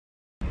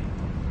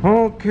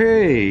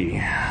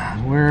Okay,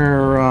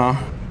 we're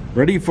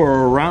ready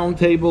for a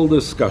roundtable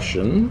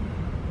discussion.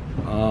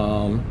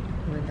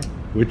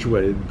 Which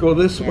way? Go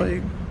this way.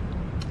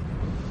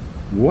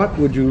 What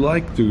would you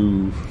like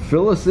to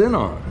fill us in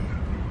on?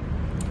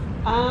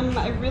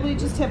 I really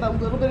just have a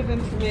little bit of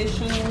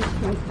information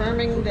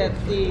confirming that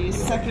the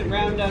second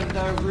round of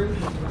the roof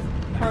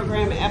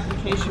program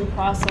application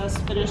process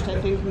finished, I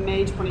think,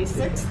 May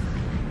 26th.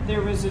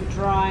 There was a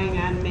drawing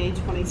on May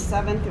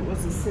 27th. It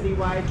was a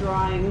citywide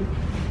drawing.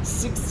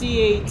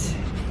 68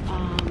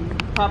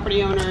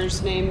 property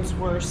owners' names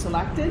were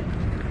selected,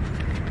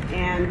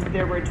 and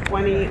there were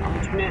 20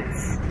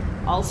 alternates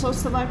also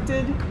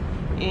selected,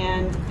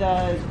 and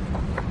the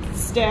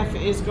staff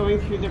is going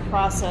through the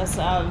process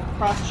of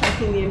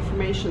cross-checking the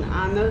information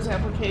on those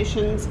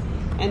applications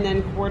and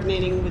then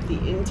coordinating with the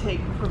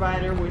intake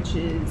provider, which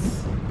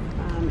is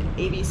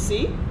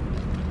ABC,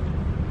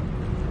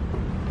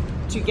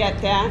 to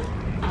get that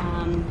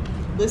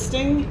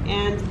listing,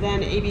 and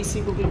then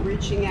ABC will be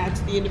reaching out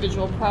to the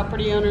individual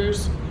property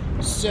owners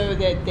so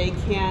that they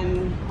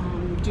can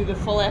do the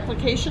full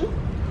application.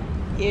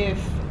 If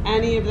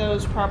any of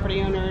those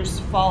property owners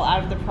fall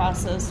out of the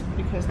process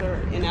because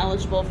they're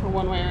ineligible for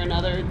one way or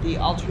another, the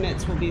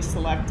alternates will be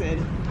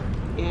selected,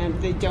 and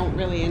they don't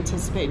really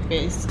anticipate,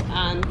 based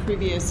on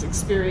previous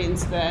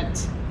experience,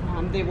 that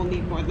they will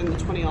need more than the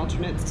 20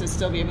 alternates to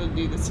still be able to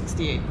do the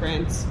 68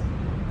 grants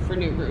for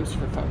new roofs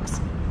for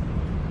folks.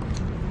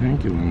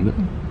 Thank you, Linda.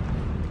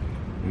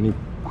 Any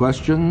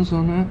questions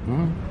on that?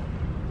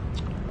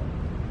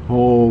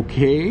 No?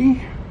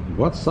 Okay,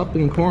 what's up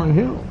in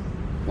Cornhill?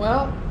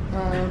 Well,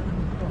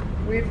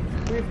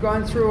 we've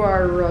gone through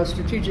our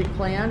strategic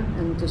plan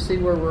and to see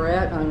where we're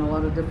at on a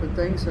lot of different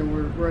things,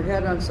 and we're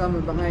ahead on some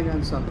and behind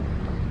on some.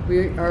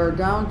 We are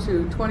down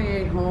to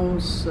 28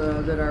 homes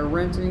that are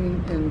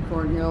renting in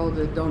Cornhill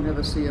that don't have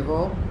a C of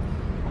O,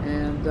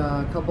 and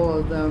a couple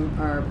of them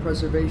are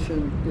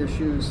preservation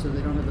issues, so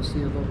they don't have a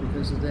C of O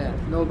because of that.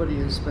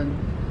 Nobody's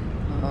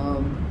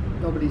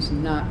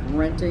not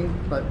renting,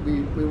 but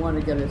we want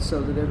to get it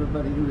so that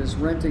everybody who is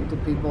renting to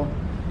people,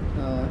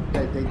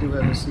 that they do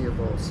have a C of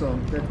O. So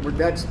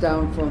that's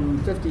down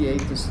from 58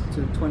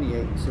 to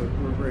 28, so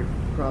we're very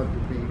proud to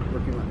be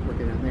working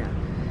on that.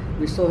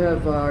 We still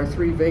have our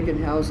 3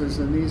 vacant houses,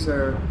 and these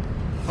are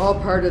all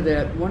part of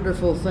that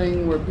wonderful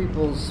thing where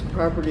people's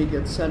property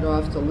gets sent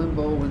off to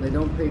limbo when they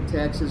don't pay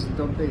taxes and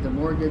don't pay the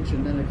mortgage,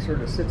 and then it sort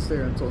of sits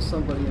there until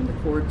somebody in the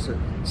courts or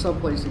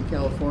someplace in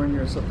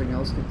California or something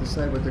else can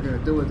decide what they're going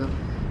to do with them,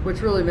 which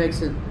really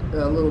makes it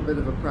a little bit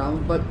of a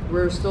problem. But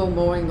we're still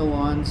mowing the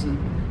lawns and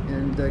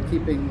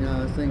keeping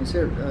things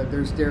here.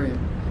 There's Darian.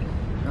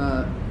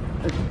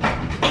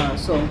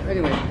 So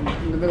anyway,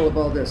 in the middle of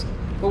all this.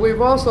 But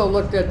we've also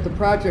looked at the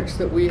projects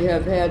that we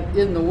have had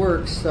in the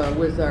works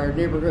with our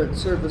neighborhood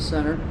service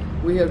center.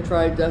 We have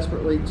tried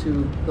desperately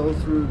to go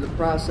through the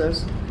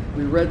process.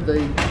 We read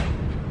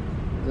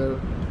the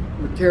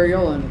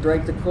material and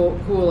drank the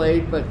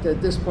Kool-Aid, but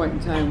at this point in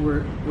time,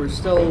 we're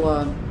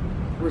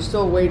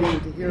still waiting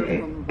to hear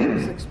from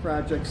 6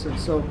 projects, and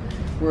so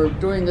we're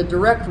doing the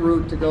direct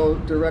route to go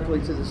directly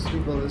to the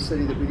people of the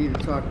city that we need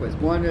to talk with.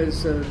 One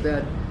is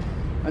that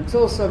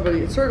until somebody,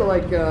 it's sort of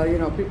like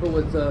people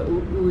with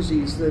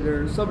Uzis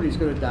that somebody's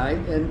going to die,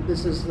 and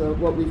this is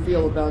what we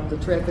feel about the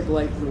traffic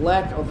light, the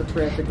lack of a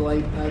traffic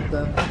light at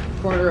the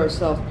corner of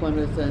South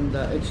Plymouth and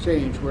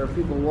Exchange, where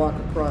people walk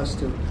across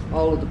to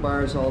all of the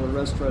bars, all the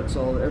restaurants,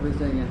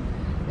 everything,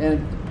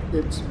 and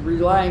it's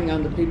relying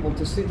on the people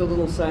to see the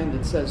little sign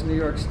that says New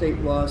York state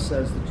law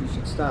says that you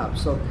should stop.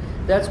 So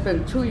that's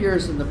been 2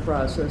 years in the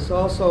process.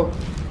 Also,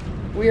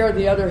 we are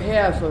the other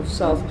half of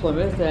South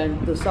Plymouth,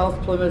 and the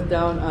South Plymouth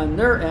down on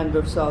their end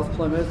of South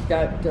Plymouth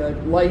got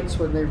lights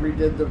when they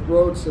redid the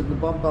roads and the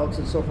bump outs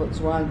and so forth and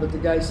so on. But the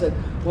guy said,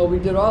 well, we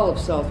did all of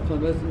South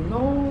Plymouth.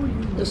 No,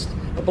 you missed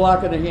a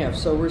block and a half.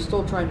 So we're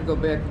still trying to go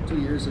back 2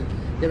 years and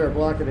get our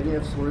block and a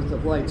half's worth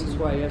of lights. That's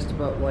why I asked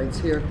about lights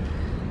here.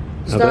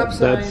 Stop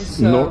signs.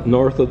 That's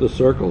north of the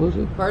circle, is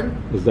it?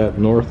 Pardon? Is that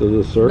north of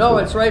the circle? No,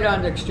 it's right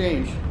on the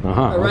Exchange.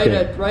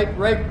 Okay.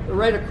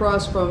 Right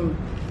across from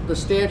the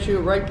statue,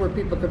 right where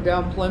people come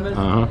down Plymouth,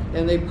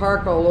 and they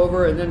park all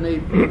over, and then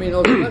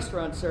those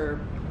restaurants are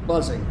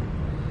buzzing,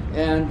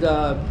 and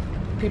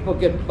people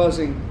get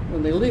buzzing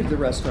when they leave the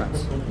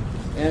restaurants.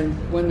 And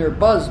when they're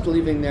buzzed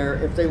leaving there,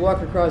 if they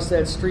walk across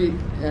that street,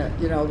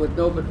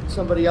 with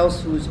somebody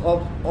else who's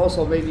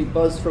also maybe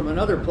buzzed from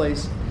another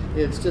place,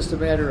 it's just a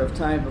matter of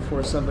time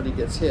before somebody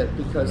gets hit,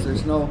 because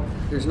there's no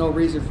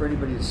reason for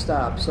anybody to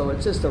stop. So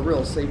it's just a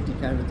real safety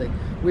kind of thing.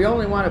 We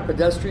only want a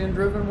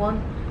pedestrian-driven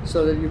one,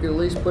 so that you can at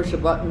least push a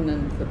button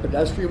and the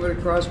pedestrian would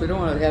cross. We don't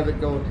want to have it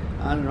go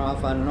on and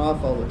off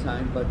all the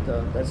time, but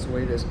that's the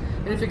way it is.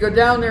 And if you go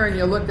down there and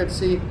you look and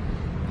see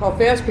how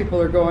fast people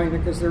are going,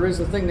 because there is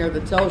a thing there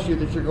that tells you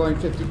that you're going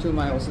 52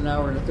 miles an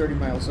hour in a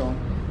 30-mile zone.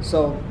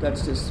 So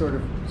that's just sort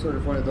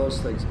of one of those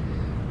things.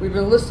 We've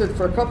been listed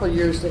for a couple of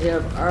years to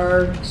have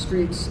our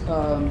streets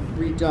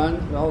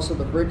redone, also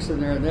the bricks in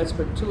there, and that's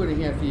been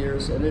 2.5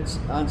 years, and it's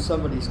on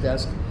somebody's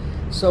desk.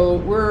 So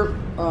we're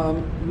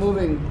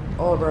moving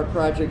all of our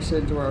projects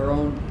into our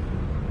own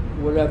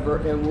whatever,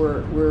 and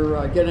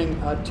we're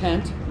getting a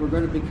tent. We're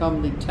going to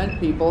become the tent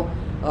people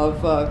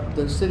of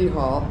the city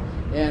hall,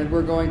 and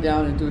we're going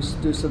down and do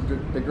some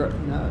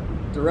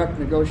direct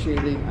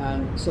negotiating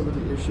on some of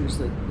the issues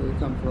that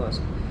come for us.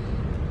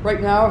 Right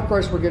now, of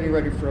course, we're getting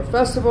ready for a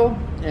festival,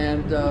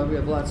 and we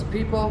have lots of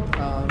people.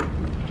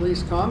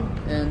 Please come,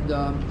 and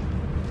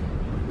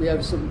we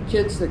have some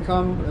kids that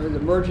come,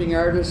 emerging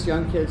artists,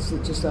 young kids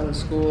that just out of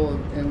school,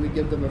 and we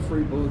give them a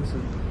free booth.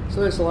 And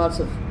so there's lots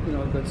of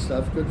good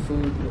stuff, good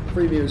food,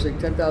 free music,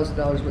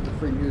 $10,000 worth of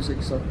free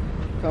music. So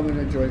come and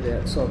enjoy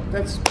that. So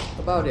that's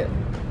about it.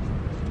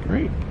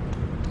 Great.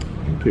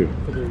 Thank you.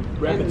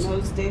 And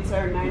those dates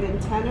are 9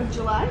 and 10 of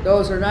July?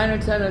 Those are 9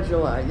 and 10 of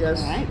July,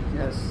 yes. All right.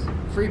 Yes.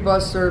 Free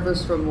bus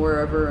service from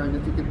wherever, and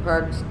if you can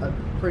park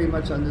pretty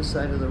much on this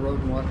side of the road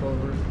and walk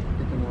over,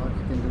 you can walk,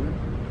 you can do it.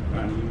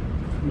 Are you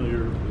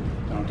familiar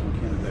with downtown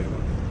Canandaigua?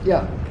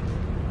 Yeah.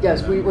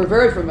 Yes, we're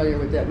very familiar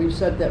with that. We've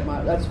said that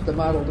that's the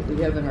model that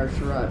we have in our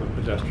charrette. The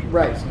pedestrian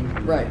Right,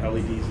 crossing, right.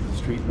 LEDs in the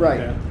street,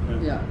 Right. like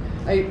that. Yeah.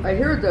 I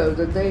heard though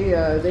that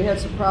they had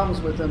some problems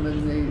with them,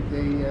 and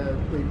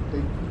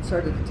they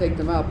started to take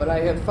them out. But I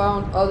have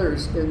found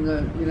others in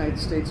the United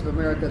States of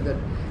America that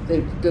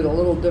they did a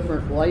little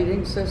different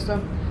lighting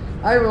system.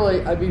 I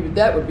mean,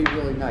 that would be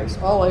really nice.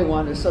 All I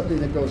want is something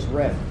that goes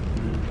red,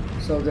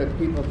 so that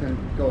people can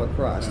go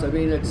across. I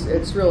mean,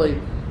 it's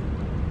really.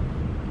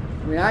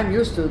 I mean, I'm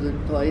used to the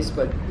place,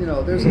 but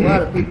there's a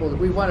lot of people that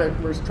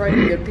we're trying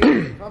to get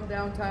people to come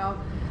downtown.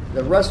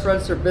 The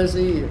restaurants are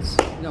busy. It's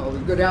we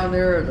go down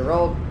there, they're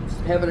all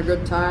having a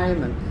good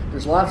time, and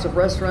there's lots of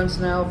restaurants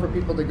now for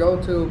people to go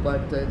to.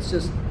 But it's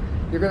just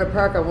you're going to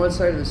park on one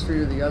side of the street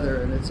or the other,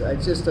 and it's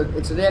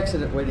an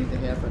accident waiting to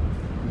happen.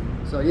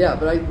 So yeah,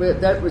 but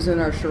that was in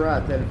our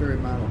charrette, that very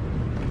model.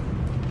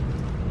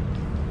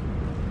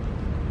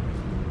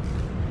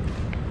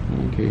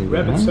 Okay. The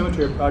Rapid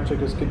Cemetery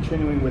Project is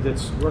continuing with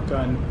its work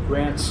on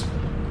grants.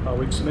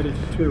 We've submitted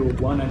two,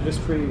 one on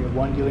history and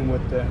one dealing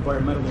with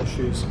environmental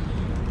issues.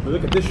 We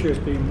look at this year as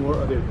being more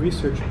of a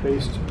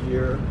research-based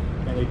year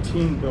and a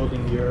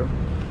team-building year,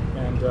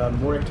 and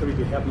more activity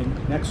will be happening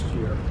next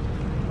year.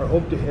 Our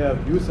hope to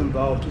have youth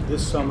involved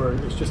this summer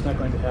is just not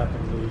going to happen.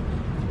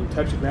 The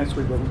types of grants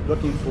we were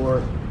looking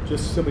for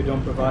just simply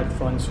don't provide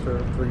funds for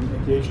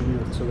engaging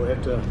youth, so we'll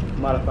have to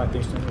modify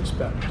things in that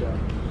respect.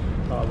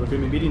 We're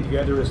going to be meeting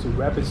together as the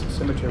Rapid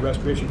Cemetery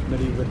Restoration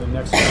Committee with the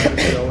next month or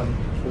so, and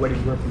we're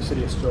waiting to work from the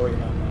City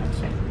Historian on that.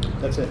 So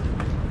that's it.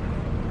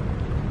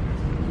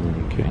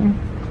 Okay.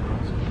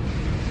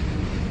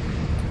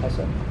 That's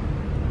it.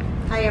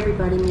 Hi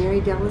everybody,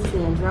 Mary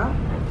D'Alessandro,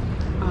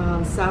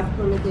 South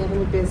Plymouth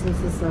Avenue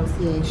Business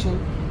Association.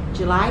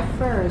 July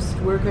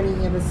 1st, we're going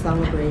to have a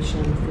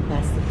celebration for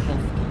Bessie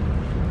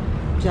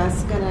Clifton.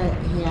 Just going to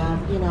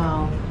have,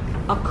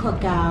 a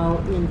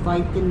cookout,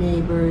 invite the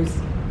neighbors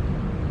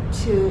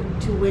to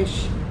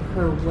wish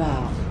her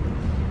well.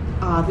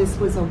 This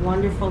was a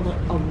wonderful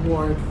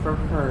award for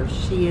her.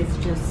 She is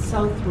just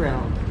so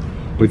thrilled.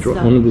 Which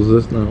one was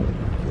this now?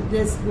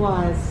 This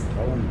was...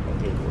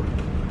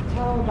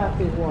 Tell them about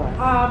the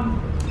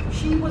award.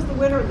 She was the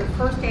winner of the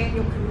first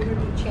annual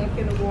Community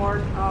Champion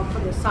Award for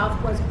the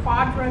Southwest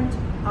Quadrant,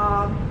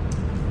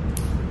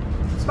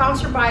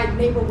 sponsored by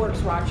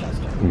NeighborWorks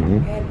Rochester.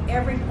 Mm-hmm. And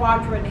every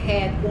quadrant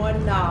had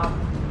one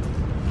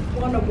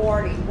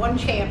awardee, one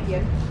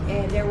champion,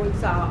 and there was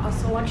a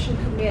selection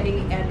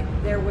committee,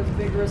 and there was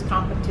vigorous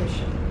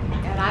competition.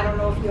 And I don't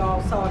know if you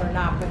all saw it or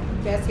not, but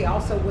Bessie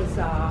also was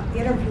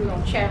interviewed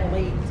on Channel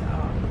 8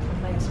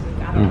 last week.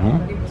 I don't know,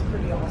 but it was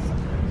pretty awesome.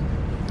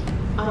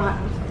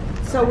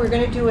 So we're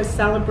going to do a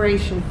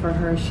celebration for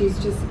her. She's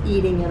just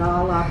eating it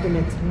all up, and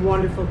it's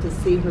wonderful to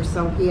see her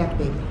so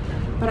happy.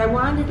 But I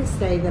wanted to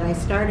say that I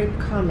started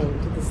coming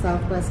to the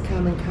Southwest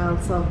Common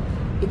Council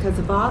because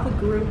of all the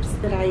groups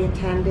that I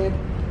attended.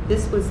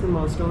 This was the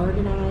most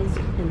organized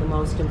and the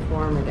most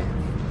informative.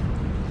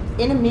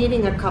 In a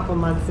meeting a couple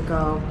months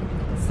ago,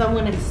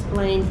 someone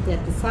explained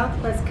that the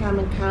Southwest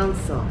Common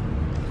Council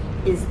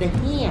is the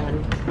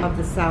hand of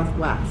the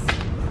Southwest,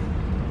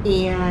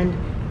 and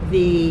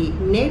the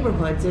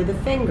neighborhoods are the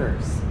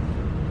fingers.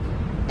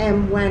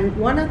 And when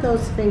one of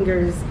those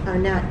fingers are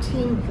not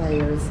team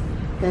players,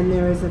 then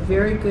there is a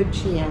very good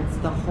chance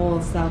the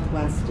whole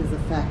Southwest is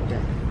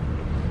affected.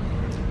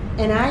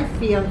 And I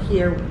feel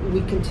here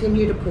we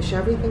continue to push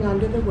everything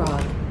under the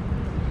rug,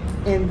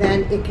 and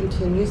then it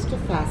continues to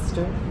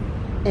fester,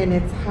 and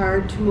it's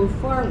hard to move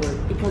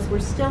forward because we're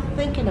still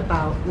thinking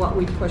about what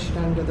we pushed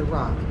under the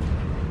rug.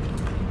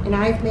 And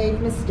I've made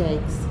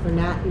mistakes for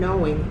not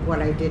knowing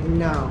what I didn't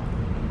know.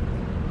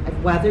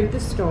 I've weathered the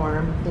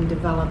storm and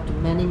developed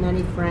many,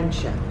 many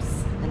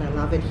friendships, and I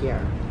love it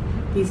here.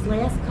 These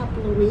last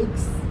couple of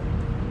weeks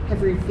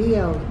have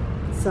revealed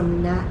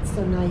some not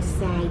so nice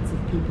sides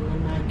of people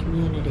in my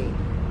community.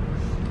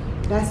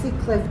 Bessie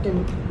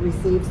Clifton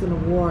receives an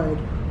award,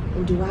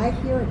 and do I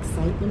hear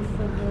excitement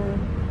for her?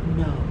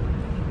 No.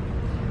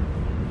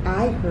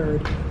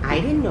 I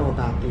didn't know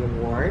about the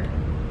award.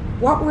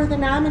 What were the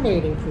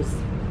nominating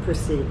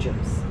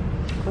procedures?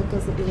 What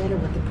does it matter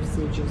what the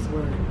procedures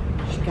were?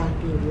 She got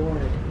the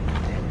award.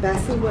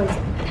 Bessie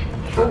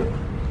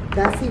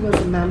was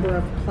a member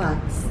of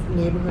Plex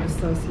Neighborhood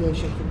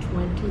Association for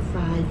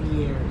 25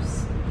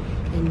 years,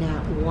 and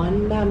not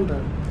one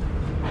member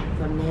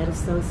from that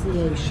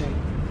association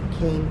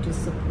came to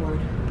support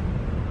her.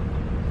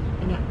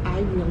 And I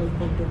really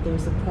think that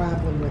there's a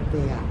problem with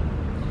that.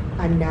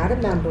 I'm not a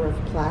member of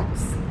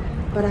Plex,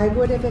 but I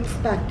would have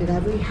expected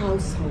every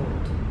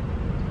household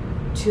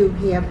to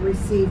have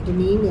received an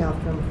email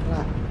from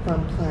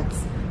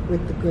Plex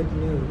with the good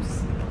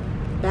news.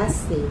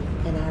 Bessie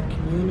and our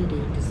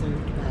community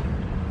deserved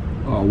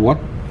better.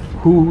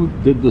 Who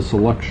did the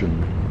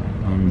selection?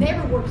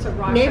 NeighborWorks of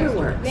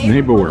Rochester.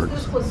 NeighborWorks.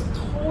 This was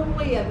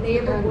totally a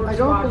NeighborWorks I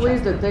don't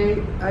believe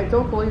Rochester. I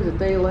don't believe that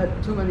they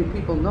let too many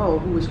people know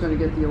who was going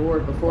to get the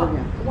award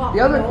beforehand. Well,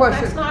 the other no,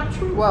 question, that's not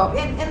true. Well,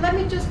 and let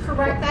me just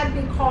correct that,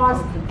 because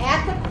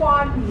at the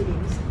quad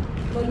meetings,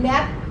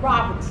 Lynette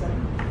Robinson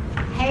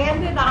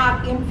handed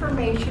out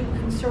information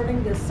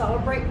concerning the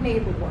Celebrate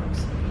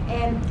NeighborWorks.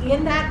 And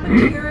in that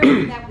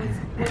material that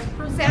was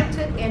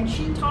presented, and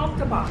she talked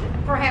about it,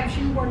 perhaps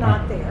you were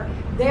not there,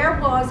 there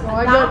was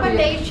a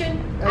nomination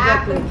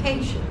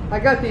application. I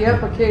got the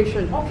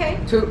application Okay.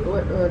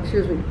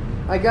 excuse me,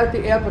 I got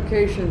the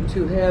application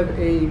to have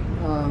a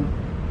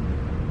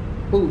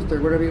booth,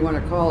 or whatever you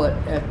want to call it,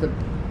 at the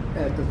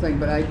thing,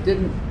 but I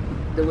didn't,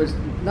 there was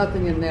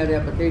nothing in that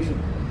application.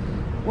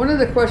 One of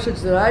the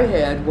questions that I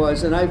had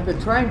was, and I've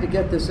been trying to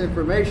get this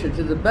information,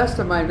 to the best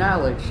of my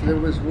knowledge, there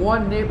was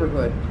one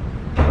neighborhood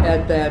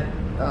at that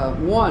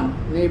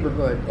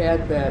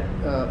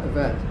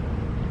event.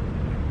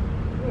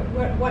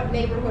 What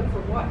neighborhood for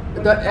what?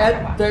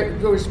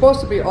 There was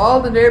supposed to be,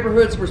 all the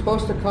neighborhoods were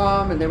supposed to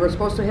come, and they were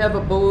supposed to have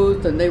a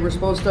booth, and they were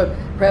supposed to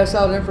pass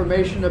out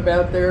information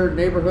about their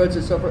neighborhoods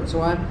and so forth and so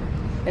on.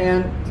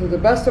 And to the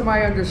best of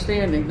my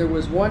understanding, there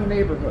was one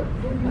neighborhood.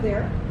 Were you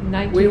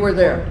there? We were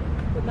there.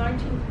 The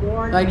 19th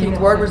Ward. 19th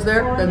Ward was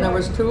there, then there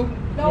was two?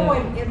 No,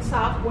 in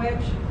South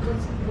Wedge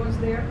was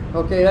there.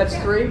 Okay, that's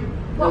three?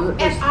 Well,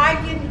 and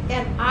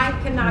I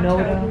cannot tell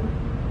you.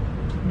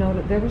 No,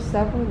 there were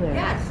several there.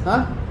 Yes.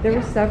 Huh? There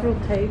were several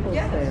tables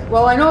Yes. there.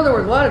 Well, I know there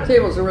were a lot of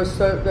tables. There was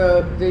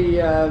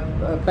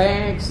the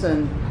banks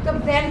and The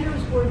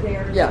vendors were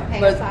there to yeah,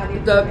 pass out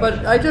information.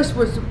 but I just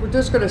was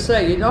just going to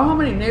say, you know how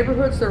many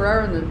neighborhoods there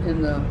are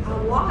in the A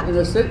lot. in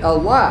the city? A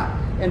lot.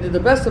 And to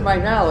the best of my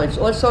knowledge,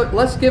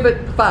 let's give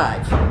it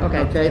 5.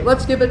 Okay.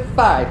 Let's give it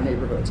 5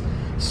 neighborhoods.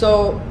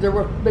 So there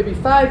were maybe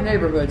 5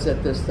 neighborhoods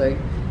at this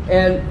thing,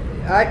 and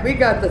we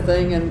got the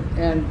thing,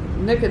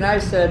 and Nick and I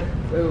said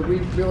we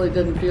really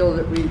didn't feel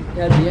that we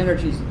had the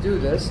energy to do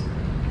this,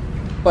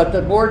 but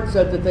the board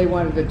said that they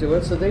wanted to do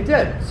it, so they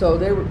did. So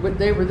they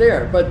were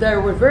there, but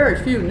there were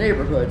very few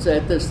neighborhoods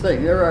at this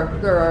thing. There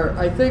are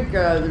I think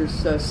there's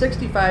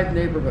 65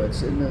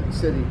 neighborhoods in the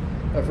city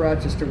of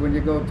Rochester when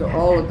you go to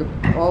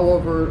all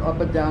over, up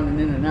and down and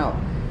in and out.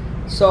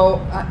 So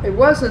it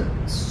wasn't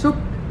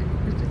super.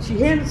 She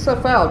handed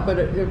stuff out, but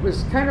it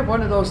was kind of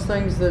one of those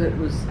things that it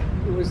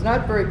was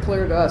not very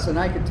clear to us. And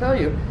I can tell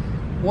you,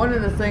 one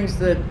of the things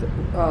that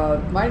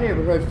my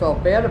neighborhood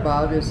felt bad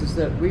about is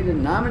that we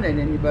didn't nominate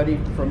anybody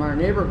from our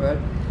neighborhood,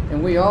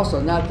 and we also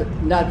not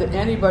that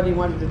anybody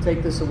wanted to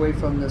take this away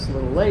from this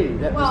little lady.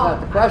 That was not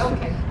the question.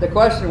 Okay. The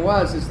question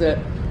was that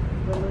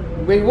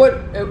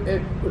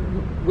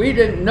we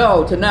didn't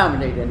know to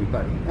nominate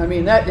anybody. I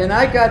mean and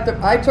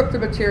I took the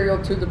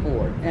material to the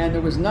board, and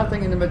there was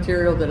nothing in the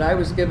material that I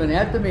was given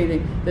at the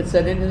meeting that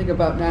said anything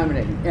about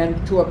nominating.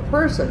 And to a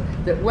person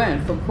that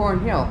went from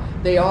Cornhill,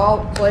 they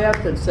all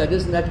clapped and said,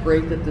 "Isn't that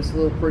great that this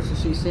little person,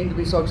 she seemed to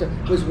be so excited."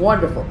 It was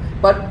wonderful.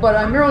 But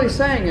I'm merely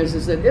saying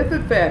is that if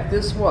in fact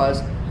this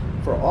was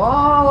for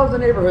all of the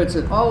neighborhoods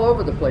and all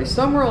over the place,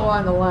 somewhere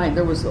along the line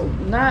there was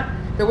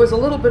a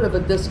little bit of a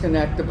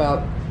disconnect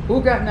about who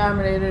got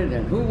nominated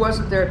and who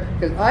wasn't there,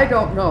 because I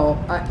don't know.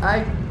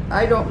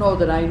 I don't know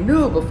that I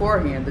knew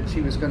beforehand that she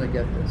was going to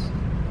get this.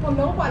 Well,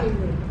 nobody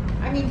knew.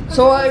 I mean,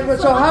 So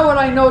how would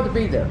I know to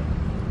be there?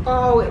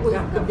 Oh, it was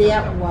that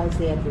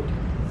was advertised.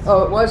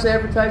 Oh, it was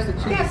advertised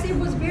that she. Yes, it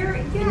was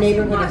very. Yes, it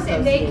Neighborhood was,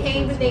 and they association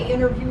came and they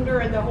interviewed her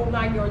and the whole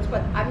 9 yards.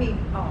 But I mean,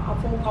 a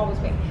phone call was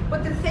made.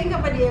 But the thing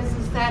of it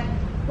is that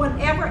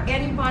whenever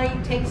anybody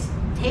takes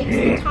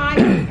the time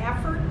and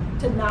effort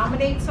to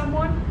nominate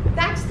someone,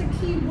 that's the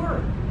key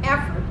word: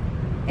 effort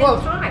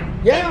and time.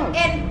 Yeah,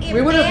 and if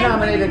we would have when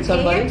nominated you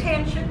somebody. Pay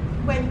attention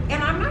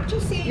and I'm not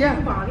just saying Yeah.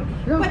 you, Bonnie,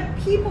 Yeah. but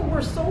people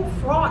were so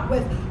fraught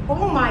with,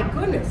 oh my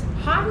goodness,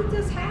 how did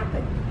this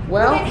happen?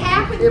 Well, it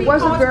happened it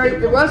wasn't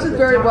because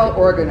very well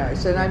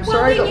organized, and I'm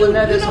sorry that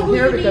Lynette isn't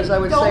here because I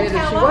would say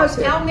that she was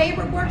here. Tell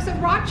NeighborWorks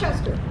of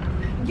Rochester.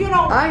 You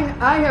know,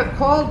 I have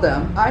called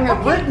them. I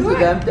have Okay, written good. to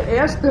them to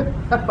ask them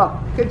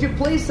about, could you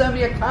please send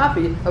me a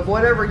copy of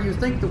whatever you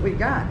think that we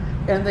got?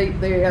 And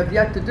they have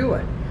yet to do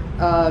it.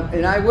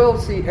 And I will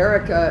see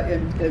Eric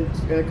in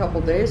a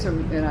couple days,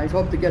 and I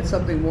hope to get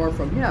something more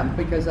from him,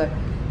 because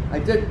I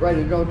did write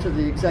a note to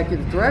the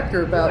executive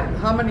director about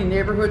how many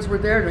neighborhoods were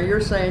there. Now,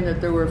 you're saying that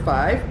there were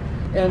 5,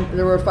 and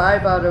there were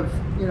 5 out of,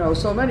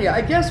 so many.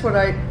 I guess what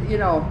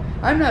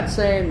I'm not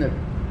saying that,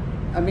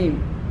 I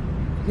mean,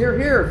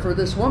 here for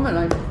this woman,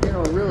 I'm,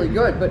 really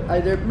good, but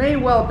there may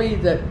well be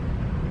that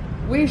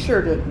we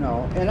sure didn't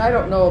know, and I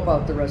don't know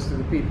about the rest of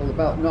the people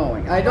about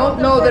knowing. I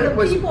don't know that it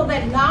was... The people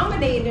that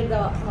nominated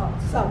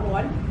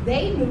someone,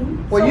 they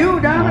knew. Well, you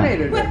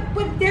nominated it.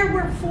 But there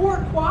were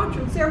 4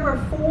 quadrants. There were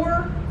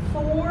four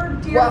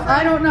different... Well,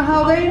 I don't know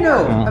how they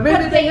knew.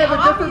 Maybe they have a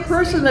different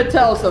person that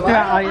tells them.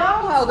 Yeah, I don't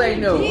know how they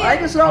knew. I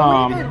just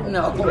know we didn't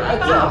know.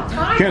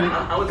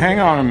 Hang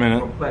on a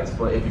minute. Complex,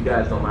 but if you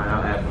guys don't mind,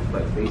 I'll add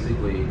complex.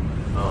 Basically,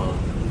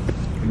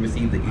 we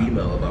received the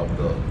email about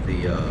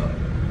the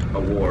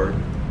award,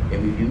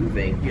 and we do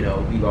think, we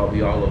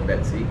all love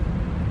Betsy,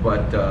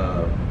 but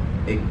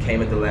it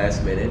came at the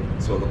last minute.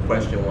 So the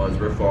question was,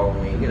 we're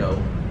following,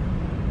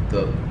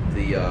 the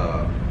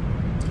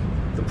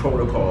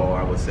protocol,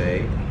 I would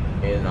say.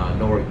 And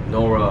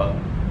Nora,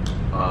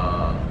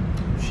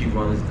 she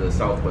runs the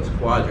Southwest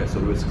Quadrant, so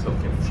there was some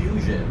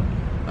confusion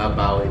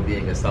about it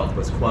being a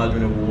Southwest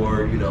Quadrant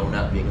award,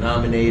 not being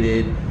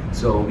nominated.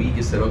 So we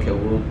just said, okay,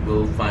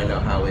 we'll find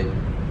out how it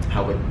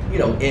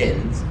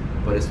ends.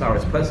 But as far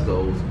as press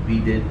goes, we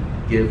did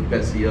give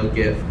Betsy a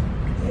gift,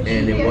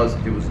 and there was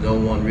no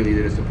one really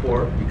there to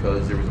support,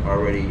 because there was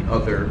already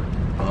other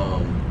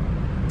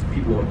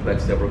people in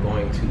Plex that were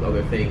going to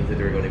other things that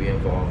they were going to be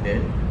involved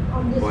in.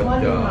 On this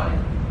Monday night.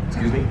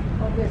 Excuse me?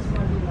 On this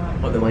Monday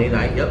night. On the Monday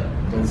night, yep.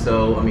 And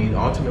so, I mean,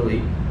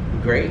 ultimately,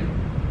 great.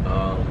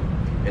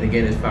 And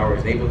again, as far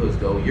as neighborhoods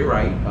go, you're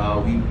right.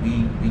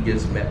 We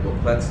just met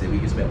with Plex, we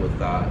just met with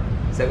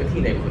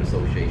 17 neighborhood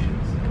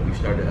associations, and we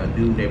started a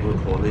new neighborhood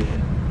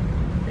coalition.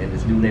 And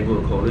this new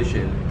neighborhood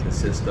coalition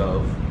consists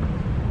of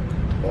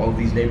all of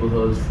these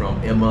neighborhoods, from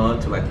Emma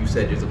to, like you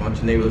said, there's a bunch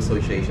of neighborhood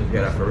associations. We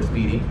had our first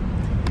meeting,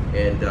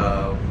 and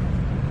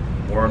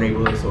more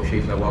neighborhood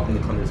associations are welcome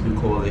to come to this new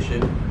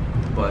coalition.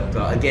 But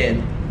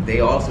again,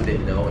 they also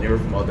didn't know, and they were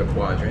from other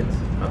quadrants,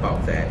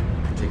 about that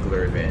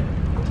particular event.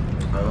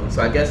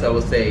 So I guess I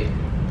would say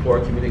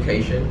poor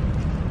communication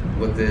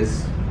with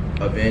this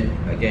event.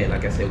 Again,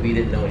 like I said, we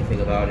didn't know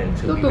anything about it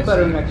until we They'll do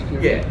better next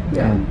year. Yeah.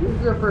 This is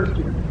their first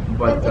year.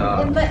 But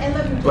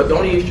the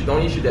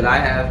only issue that I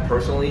have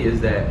personally is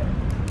that,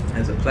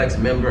 as a Plex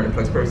member and a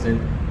Plex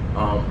person,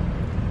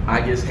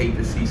 I just hate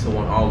to see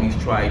someone always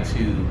try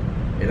to,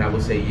 and I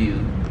will say you,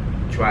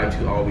 try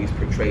to always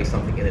portray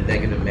something in a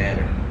negative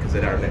manner. Because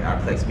at our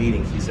Plex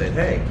meeting, she said,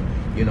 hey,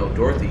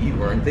 Dorothy, you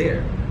weren't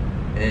there.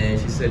 And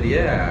she said,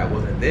 yeah, I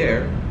wasn't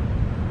there.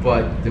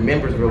 But the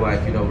members were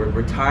like,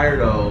 we're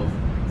tired of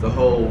the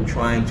whole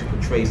trying to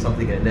portray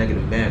something in a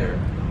negative manner.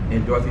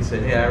 And Dorothy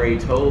said, hey, I already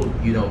told,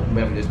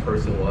 whomever this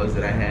person was,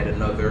 that I had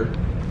another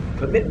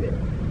commitment.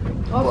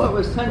 Also, it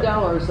was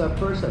 $10 a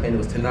person. And it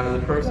was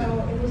 $10 a person?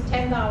 Well, it was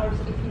 $10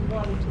 if you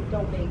wanted to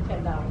donate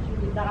 $10. You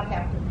did not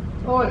have to.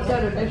 Oh, it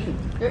said admission.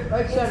 It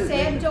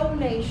said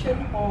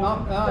donation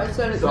on. No, it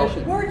said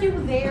admission. Were you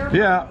there?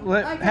 Yeah,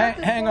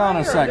 hang on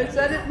a second. It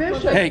said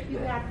admission. Hey,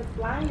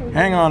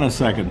 hang on a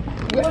second.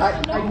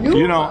 I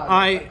knew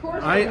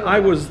I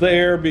was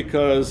there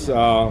because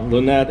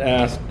Lynette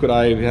asked, could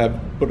I have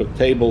put a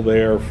table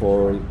there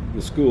for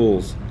the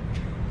schools?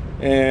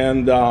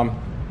 And now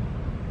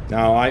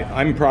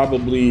I'm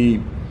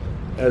probably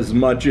as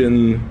much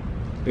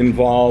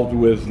involved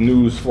with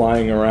news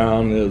flying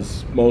around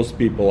as most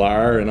people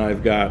are, and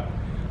I've got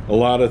a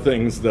lot of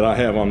things that I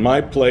have on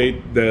my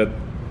plate that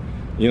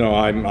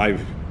I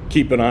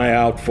keep an eye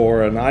out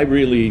for, and I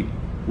really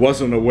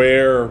wasn't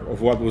aware of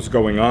what was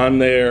going on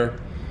there.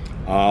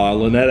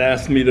 Lynette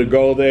asked me to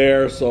go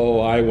there,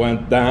 so I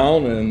went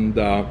down, and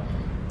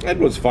it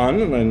was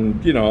fun,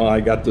 and I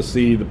got to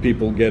see the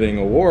people getting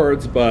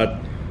awards,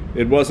 but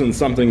it wasn't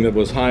something that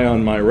was high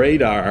on my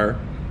radar.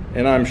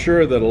 And I'm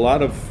sure that a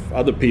lot of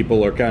other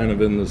people are kind of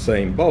in the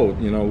same boat.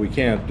 We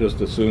can't just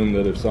assume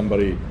that if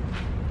somebody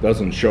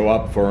doesn't show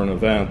up for an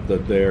event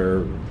that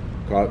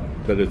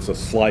that it's a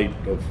slight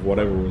of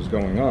whatever was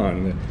going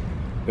on.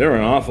 There are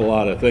an awful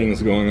lot of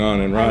things going on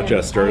in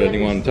Rochester at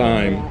any one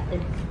time.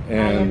 I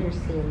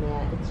understand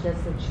that. It's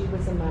just that she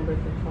was a member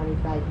for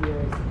 25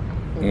 years,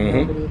 and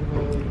nobody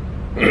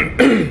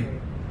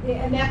made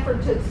an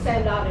effort to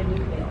send out an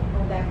email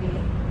on that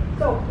meeting.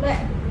 So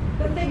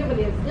the thing of it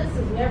is, this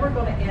is never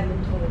going to end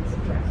until it's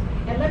addressed.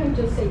 And let me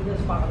just say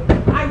this, Father.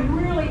 I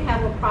really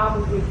have a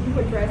problem with you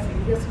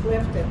addressing Miss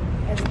Clifton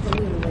as the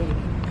leading lady.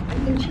 I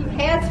mean, she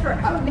has her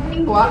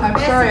name. Well, I'm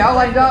sorry. All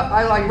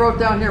I wrote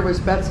down here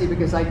was Betsy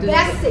because I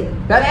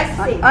didn't.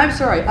 Bessie. I'm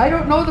sorry. I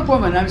don't know the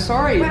woman. I'm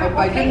sorry. Well,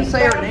 I didn't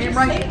say her I'm name just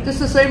right. saying. Just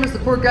the same as the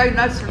poor guy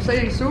not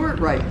saying Seward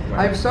right.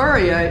 I'm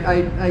sorry.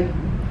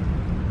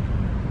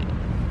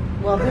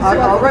 Well, this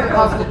I'll was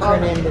supposed to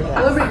turn into this.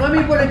 Let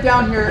me put it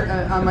down here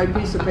on my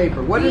piece of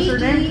paper. What is her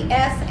name?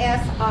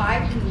 Bessie.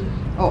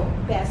 Oh.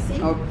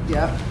 Bessie. Oh,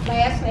 yeah.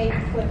 Last name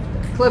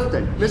Clifton.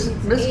 Clifton. Miss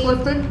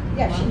Clifton?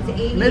 Yeah, she's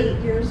 88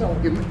 years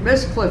old.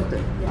 Miss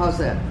Clifton. How's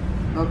that?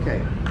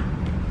 Okay.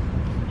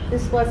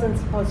 This wasn't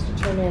supposed to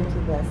turn into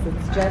this.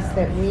 It's just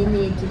that we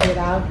need to get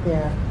out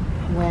there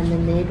when the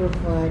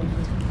neighborhood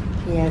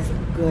has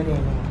good in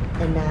it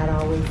and not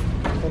always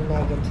the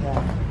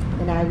negative.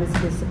 And I was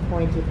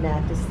disappointed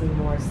not to see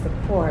more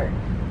support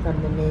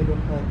from the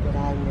neighborhood that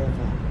I live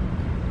in.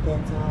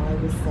 That's all I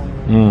was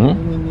saying.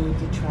 Mhm. We need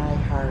to try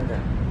harder.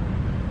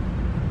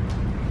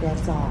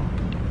 That's all.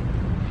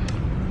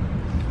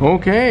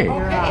 Okay. You're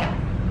Okay, up.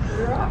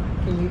 you're up.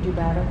 Can you do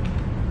better?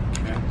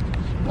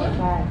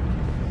 Okay.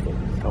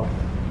 So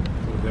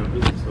we have a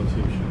business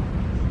association.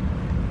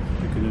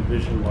 You can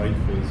envision life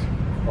as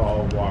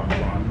crawl, walk,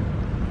 run.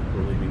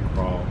 We're leaving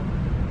crawl,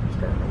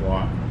 starting to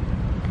walk.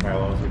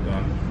 Bylaws are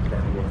done,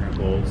 starting to work on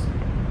goals and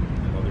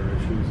other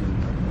issues, and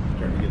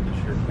starting to get this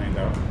year planned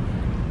out.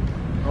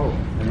 Oh,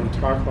 I don't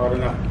talk about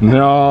enough.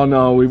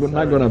 No, we're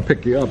not going to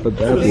pick you up at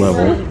that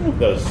level.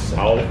 The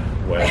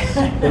Southwest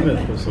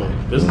Plymouth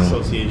Business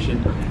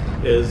Association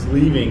is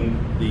leaving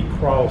the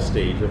crawl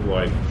stage of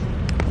life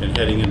and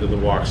heading into the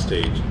walk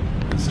stage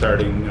and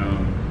starting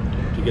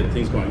to get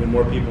things going. And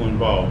more people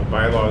involved. The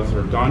bylaws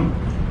are done.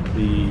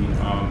 The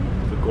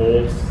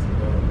goals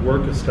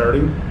work is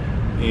starting,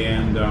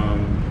 and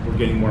we're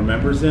getting more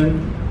members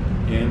in,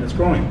 and it's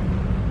growing.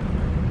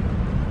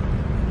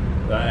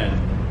 The end.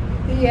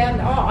 The end.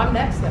 Oh, I'm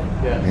next then.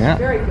 Yes. Yeah.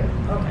 Very good.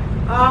 Okay.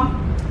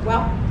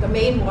 Well, the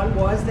main one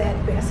was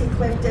that Bessie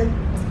Clifton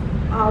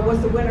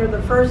was the winner of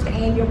the first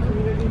annual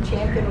Community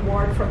Champion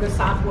Award for the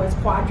Southwest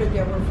Quadrant.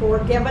 There were 4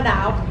 given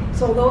out.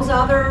 So those the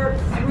other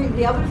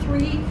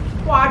 3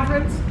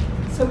 quadrants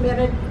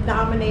submitted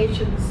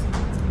nominations.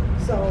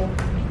 So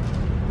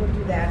we'll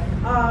do that.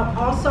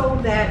 Also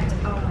that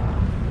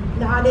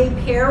Nade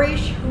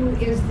Parrish, who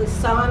is the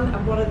son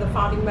of one of the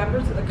founding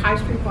members of the Kai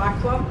Street Block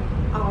Club,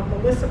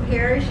 Melissa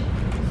Parrish,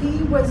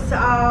 he was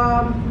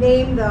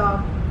named the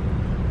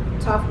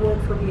tough word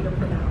for me to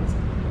pronounce.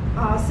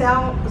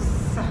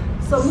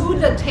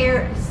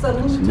 Salutatorian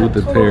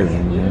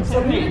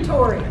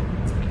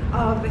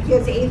of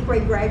his 8th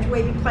grade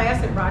graduating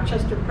class at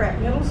Rochester Pratt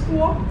Middle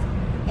School.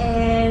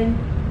 And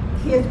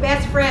his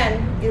best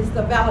friend is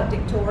the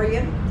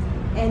valedictorian.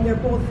 And they're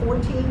both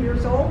 14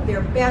 years old.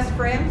 They're best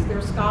friends,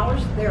 they're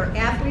scholars, they're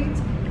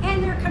athletes,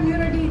 and they're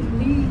community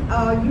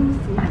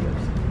youth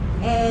leaders.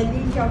 And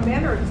these young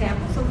men are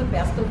examples of the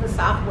best of the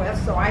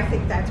Southwest, so I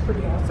think that's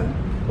pretty awesome.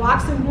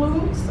 Blocks and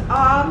Blooms,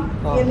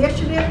 the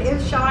initiative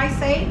is, shall I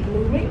say,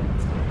 blooming.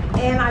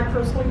 And I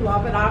personally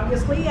love it,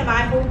 obviously, and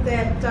I hope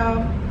that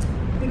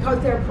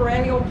because they're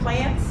perennial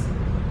plants,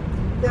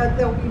 that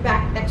they'll be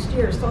back next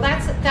year. So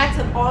that's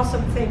an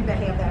awesome thing to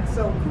have that.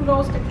 So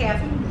kudos to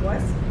Kathy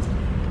Lewis.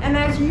 And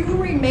as you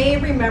may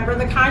remember,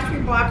 the Kai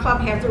Street Block Club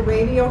has a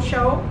radio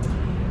show.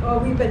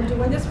 We've been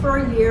doing this for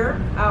a year.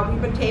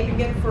 We've been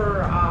taping it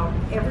for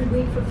every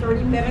week for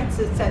 30 minutes.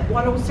 It's at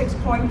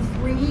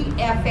 106.3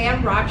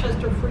 FM,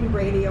 Rochester Free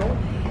Radio.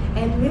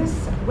 And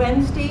this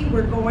Wednesday,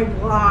 we're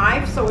going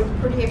live, so it's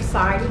pretty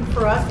exciting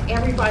for us.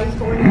 Everybody's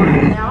going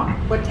live now.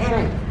 What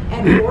time?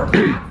 At 4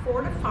 o'clock,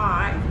 4 to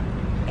 5.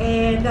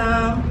 And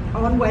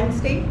on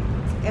Wednesday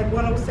at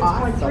 106.3.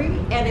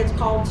 Awesome. And it's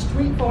called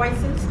Street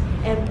Voices.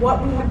 And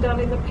what we have done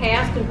in the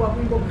past and what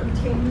we will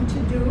continue to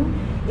do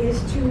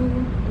is to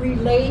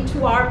relay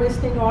to our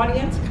listening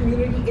audience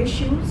community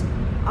issues,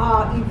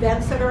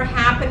 events that are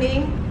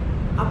happening,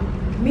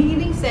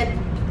 meetings that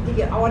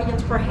the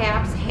audience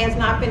perhaps has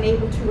not been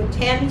able to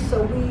attend,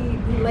 so we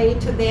relay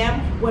to them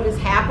what has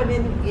happened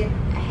in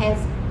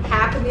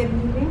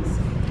meetings.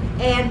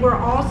 And we're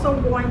also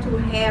going to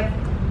have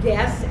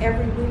guests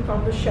every week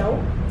on the show.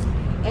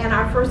 And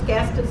our first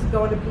guest is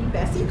going to be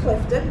Bessie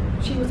Clifton.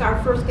 She was our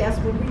first guest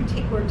when we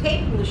were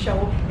taping the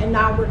show, and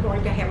now we're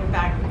going to have her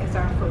back as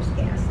our first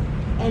guest.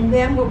 And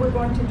then what we're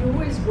going to do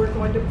is we're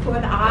going to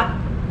put on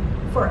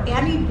for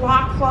any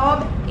block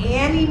club,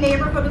 any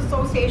neighborhood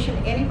association,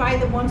 anybody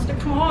that wants to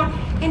come on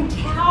and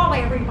tell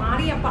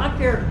everybody about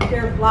their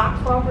block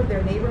club or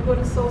their neighborhood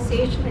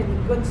association and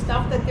the good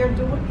stuff that they're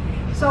doing.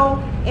 So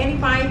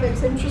anybody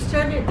that's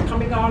interested in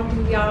coming on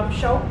the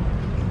show,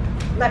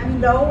 let me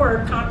know,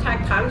 or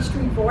contact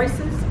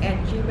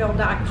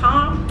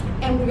KylieStreetVoices@gmail.com.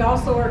 And we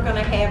also are going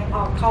to have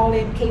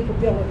call-in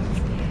capabilities.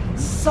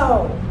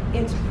 So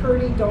it's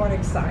pretty darn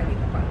exciting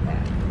about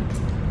that.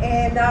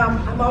 And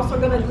I'm also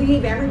going to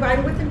leave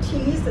everybody with a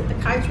tease that the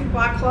Kai Street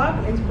Block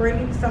Club is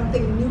bringing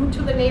something new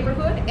to the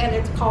neighborhood, and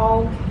it's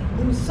called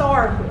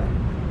Loosarhood.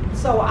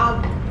 So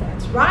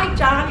that's right,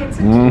 John, it's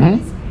a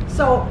tease.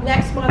 So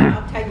next month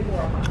I'll tell you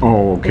more about it.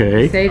 Oh,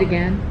 okay. Say it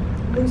again.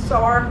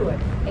 Loosarhood.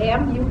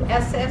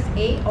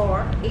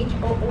 MUSSARHOOD.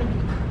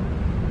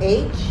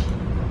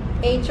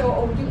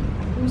 HOOD.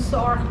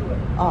 Loosarhood.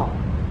 Oh.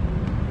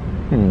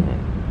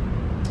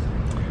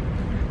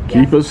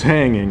 Keep us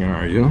hanging,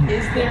 are you?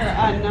 Is there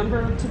a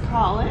number to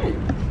call in?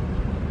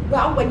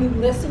 Well, when you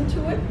listen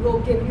to it, we'll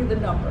give you the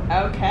number.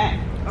 Okay.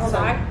 All So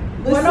right.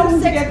 listen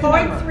to get the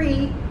number.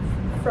 106.3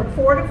 from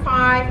 4 to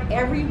 5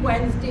 every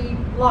Wednesday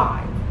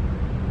live.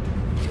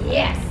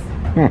 Yes.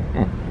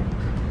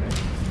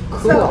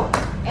 So,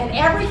 and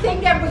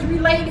everything that was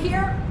relayed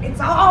here,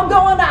 it's all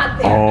going out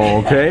there.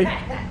 Okay.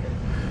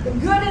 The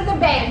good and the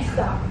bad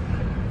stuff.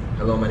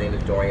 Hello, my name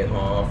is Dorian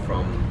Hall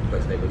from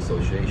Plex Neighborhood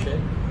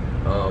Association.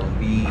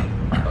 We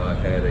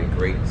had a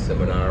great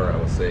seminar, I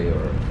would say,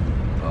 or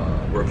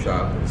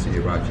workshop in the city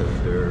of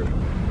Rochester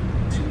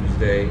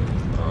Tuesday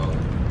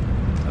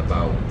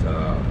about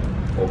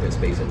open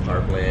space and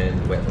parkland,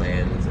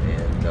 wetlands,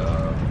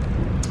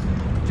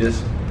 and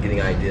just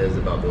getting ideas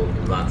about the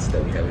open lots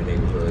that we have in the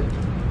neighborhood.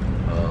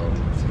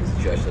 Some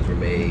suggestions were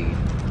made.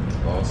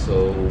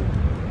 Also,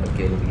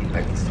 again,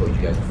 I just told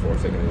you guys before a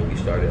second ago, we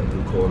started a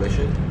new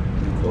coalition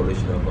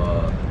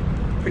of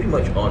pretty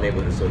much all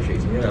neighborhood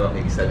associations. We have about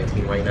maybe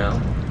 17 right now.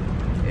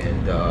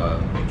 And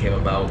it came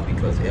about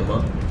because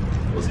Emma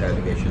was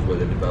having issues with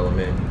the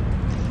development,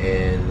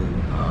 and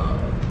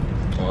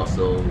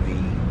also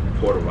the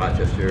Port of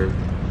Rochester,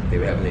 they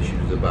were having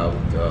issues about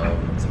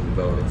some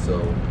development.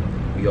 So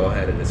we all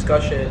had a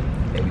discussion,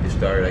 and we just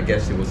started, I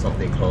guess it was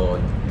something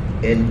called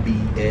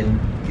NBN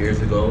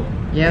years ago,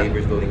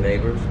 Neighbors Building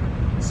Neighbors.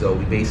 So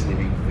we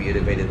basically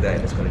reiterated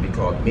that. It's going to be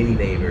called Mini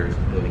Neighbors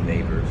Building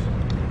Neighbors.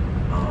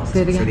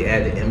 Say it again. So they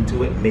added M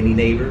to it, Mini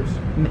Neighbors.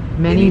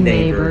 Many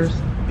neighbors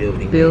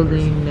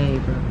Building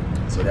neighbor.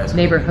 So that's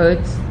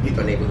Neighborhoods?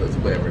 Or neighborhoods,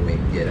 whatever it may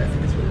be. Yeah,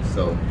 that's what it is.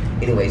 So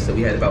anyway, so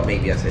we had about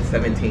maybe, I said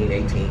 17,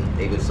 18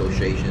 neighborhood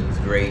associations.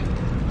 Great.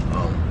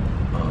 Hope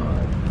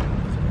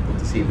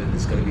to see if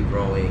it's going to be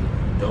growing.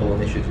 The whole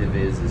initiative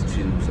is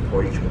to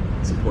support each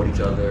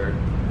other,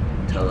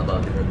 tell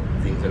about different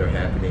things that are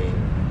happening.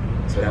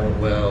 So that went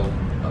well.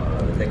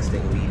 The next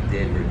thing we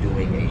did, we're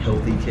doing a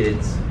Healthy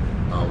Kids.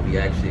 We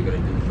actually are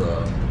going to do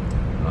the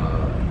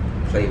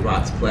Play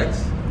Rocks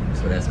Plex.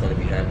 So that's going to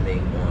be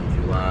happening on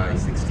July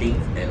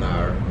 16th in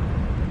our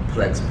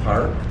Plex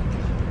Park.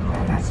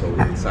 So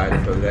we're excited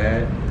for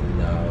that.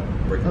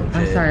 And, working with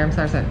Jen. I'm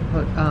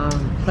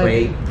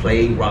sorry.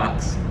 Play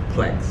Rocks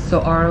Plex.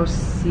 So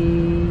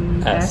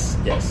ROCS?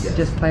 Yes.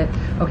 Just play it.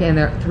 Okay, and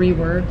there are 3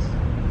 words?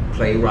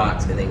 Play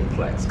Rocks and then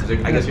Plex. Because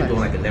I guess you're doing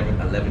like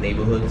 11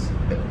 neighborhoods.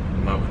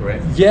 Am I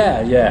correct?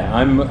 Yeah.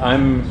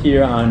 I'm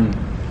here on.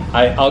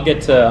 I'll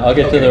get to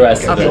the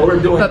rest of Okay. it. So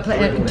we're doing. But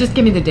just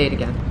give me the date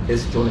again.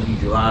 It's going to be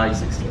July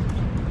 16th.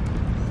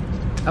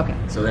 Okay.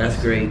 So that's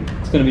great.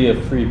 It's going to be a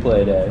free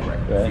play day, right?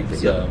 Free play,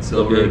 So yep. So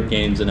there'll we're- be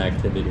games and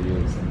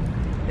activities.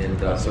 And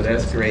so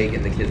that's great,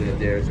 and the kids are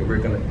there. So we're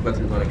gonna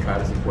try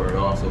to support it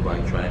also by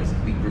trying to.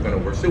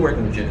 We're still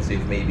working with Jen to see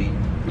if maybe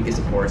we get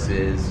some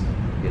horses,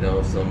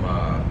 some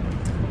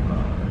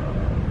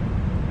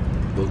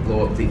those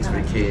blow up things for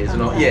the kids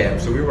and all. Yeah.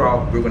 So we're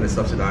going to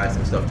subsidize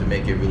some stuff to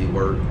make it really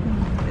work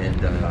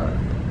and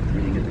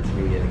really get the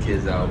community and the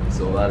kids out.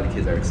 So a lot of the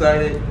kids are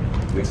excited.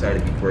 We're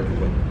excited to be working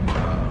with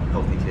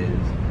Healthy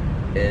Kids,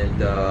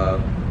 and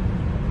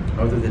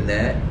other than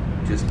that,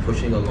 just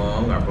pushing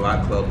along our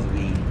block clubs.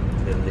 We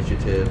did an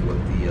initiative with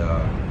the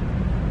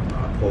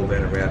pole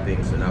banner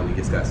wrapping, so now we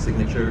just got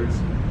signatures.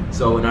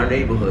 So in our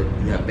neighborhood,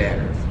 we have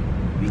banners.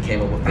 We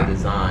came up with a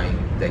design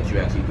that you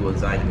actually do a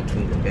design in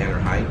between the banner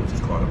height, which is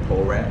called a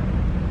pole wrap.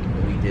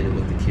 And we did it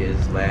with the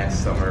kids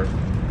last summer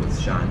with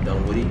Sean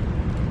Dunwoody.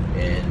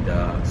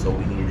 And so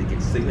we needed to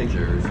get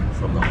signatures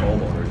from the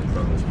homeowners in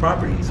front of this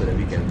property so that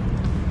we can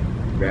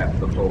wrap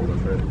the poles in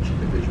front of each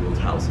individual's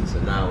houses. So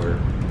now we're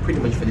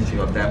pretty much finishing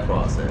up that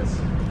process.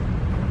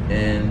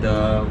 And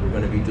we're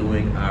going to be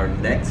doing our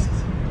next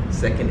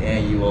second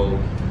annual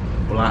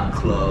block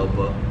club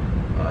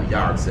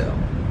yard sale.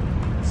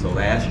 So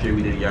last year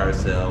we did a yard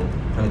sale.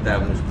 100th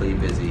Avenue was pretty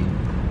busy.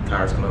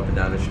 Cars come up and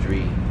down the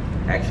street.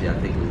 Actually, I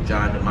think it was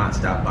John DeMont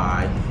stopped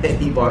by and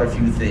he bought a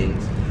few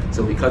things.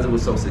 So because it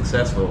was so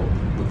successful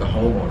with the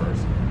homeowners,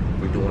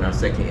 we're doing our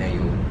second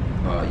annual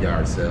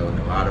yard sale. And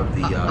a lot of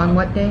the on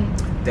what day?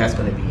 That's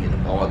going to be in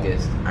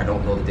August. I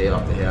don't know the day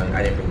off the head.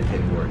 I didn't bring the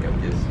paperwork.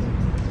 I'm just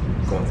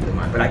going through the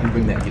mind. But I can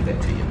give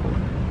that to you.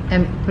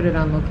 And put it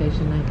on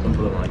location I'll 19.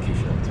 put it on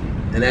location up to you.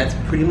 And that's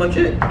pretty much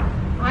it.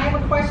 I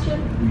have a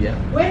question. Yeah.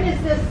 When is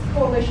this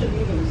coalition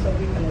meeting so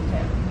we can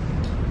attend?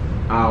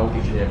 I'll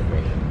get you the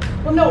information.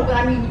 Well, no, but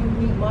I mean, you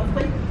meet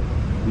monthly?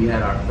 We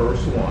had our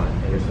first one,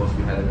 and we're supposed to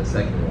be having the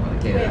second one.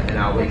 Again, and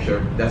I'll make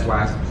sure, that's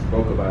why I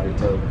spoke about it,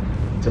 to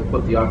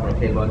put the offer on the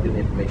table, I'll get the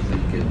information so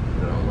you can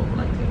put it on local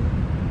 19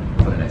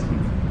 for the next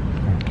week.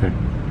 Okay.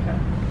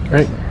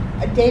 Great.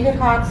 David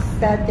Hawks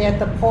said that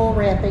the pole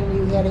wrapping,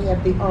 you had to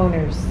have the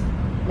owners,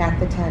 not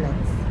the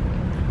tenants.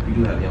 We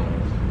do have the owners.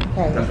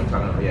 Okay. That's what I'm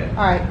talking about, yeah.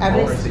 All right.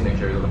 Owner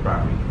signatures of the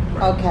property.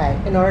 Right. Okay,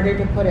 in order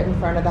to put it in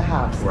front of the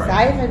house. 'Cause Right.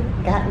 I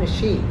haven't gotten a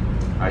sheet.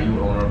 Are you an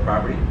owner of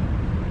property?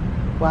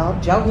 Well,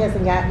 Joe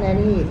hasn't gotten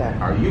any either.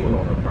 Are you an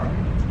owner of property?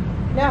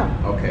 No.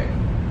 Okay.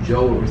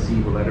 Joe will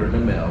receive a letter in the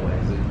mail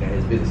at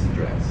his business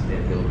address,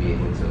 and he'll be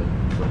able to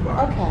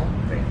reply. Okay.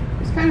 Thank you.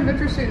 It's kind of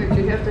interesting that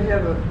you have to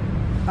have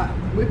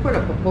we put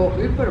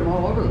them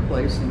all over the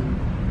place, and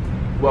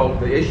Well,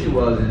 the issue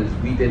is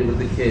we did it with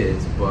the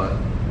kids, but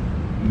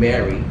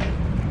Mary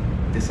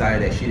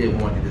decided that she didn't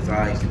want the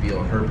designs to be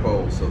on her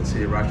poles. So the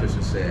city of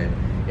Rochester said,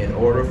 in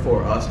order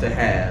for us to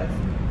have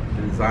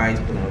the designs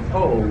put on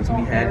poles,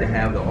 we had to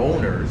have the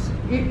owners,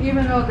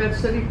 even though that's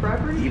city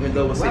property? even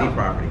though it was city Wow.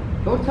 property.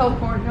 Don't tell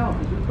Cornell,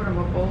 because we put them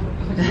up all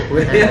the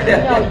place.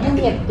 No,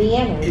 you have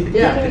banners.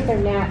 Yeah. Banners are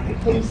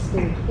not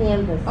pasting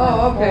canvas. Oh,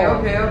 on okay,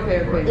 walls.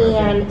 okay.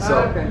 And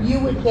So- you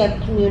would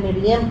have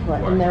community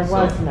input, and there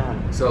was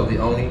none. So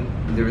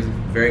there is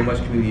very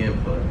much community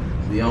input.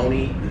 The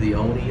only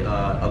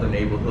other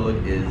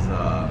neighborhood is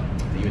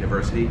the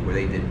university where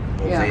they did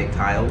mosaic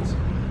tiles.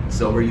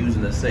 So we're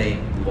using the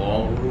same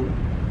law route,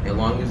 as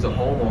long as the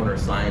homeowner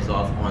signs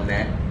off on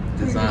that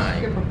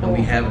design, and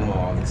we have them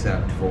all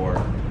except for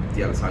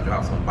the Alessandro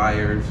House on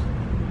buyers,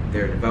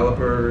 they're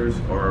developers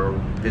or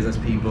business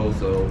people.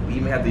 So we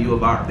even have the U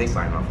of R, they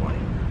sign off on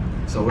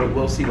it. So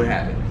we'll see what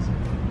happens.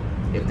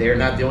 If they're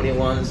not the only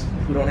ones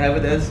who don't have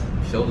it, that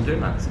shows they're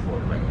not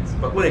supportive, I guess.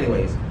 But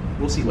anyways,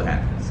 we'll see what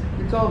happens.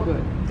 It's all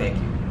good. Thank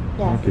you.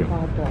 Yes, Thank you. it's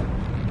all good.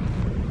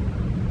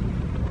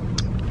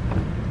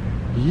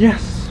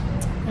 Yes.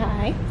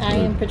 Hi, I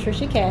am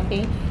Patricia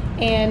Cathy,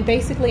 and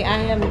basically I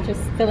am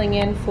just filling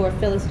in for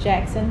Phyllis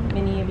Jackson.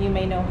 Many of you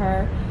may know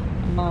her.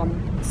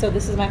 So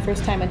this is my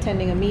first time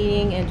attending a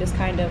meeting and just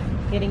kind of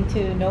getting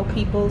to know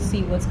people,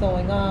 see what's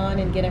going on,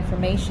 and get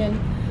information.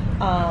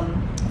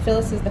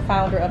 Phyllis is the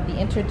founder of the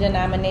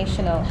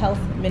Interdenominational Health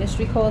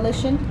Ministry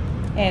Coalition,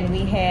 and we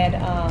had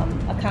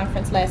a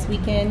conference last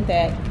weekend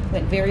that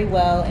went very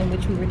well, in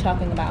which we were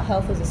talking about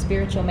health as a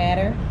spiritual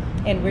matter,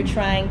 and we're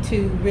trying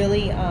to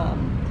really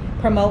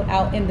promote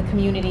out in the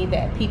community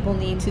that people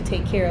need to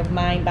take care of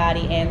mind,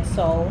 body, and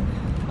soul.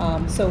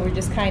 So we're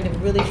just kind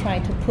of really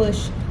trying to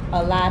push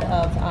a lot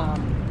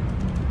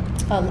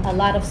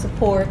of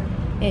support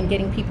in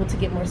getting people to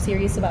get more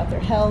serious about their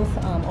health,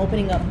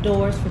 opening up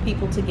doors for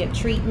people to get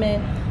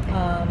treatment.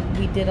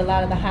 We did a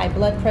lot of the high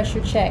blood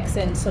pressure checks,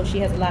 and so she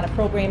has a lot of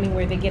programming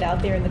where they get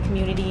out there in the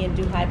community and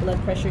do high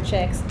blood pressure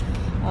checks.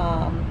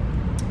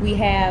 We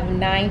have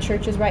 9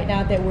 churches right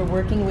now that we're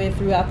working with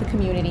throughout the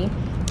community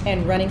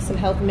and running some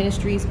health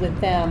ministries with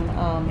them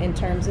in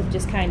terms of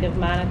just kind of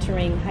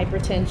monitoring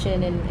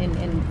hypertension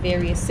and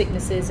various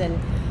sicknesses. And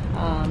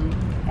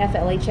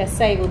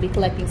FLHSA will be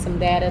collecting some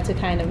data to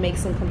kind of make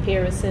some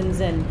comparisons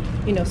and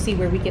see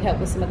where we could help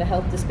with some of the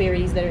health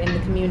disparities that are in the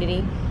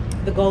community.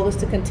 The goal is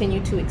to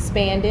continue to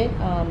expand it,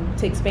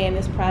 to expand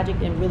this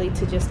project, and really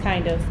to just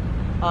kind of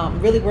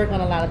really work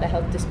on a lot of the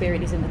health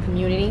disparities in the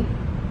community.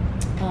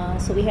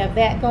 So we have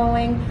that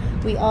going.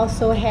 We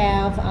also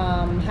have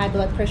high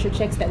blood pressure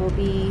checks that will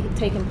be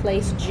taking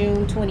place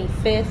June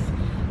 25th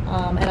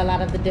at a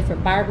lot of the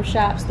different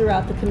barbershops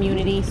throughout the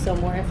community. So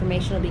more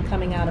information will be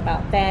coming out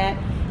about that.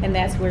 And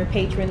that's where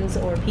patrons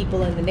or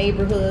people in the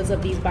neighborhoods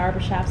of these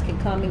barbershops can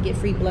come and get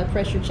free blood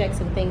pressure checks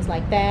and things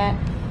like that.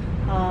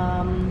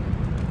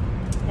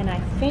 And I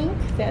think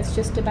that's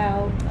just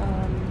about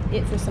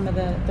it for some of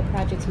the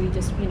projects we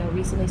just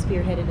recently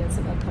spearheaded and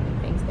some upcoming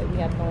things that we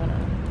have going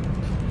on.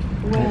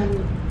 When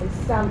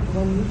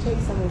you take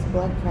someone's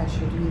blood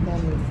pressure, do you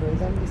then refer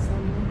them to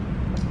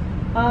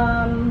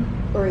someone?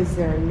 Or is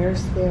there a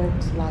nurse there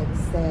to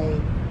say,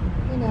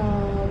 you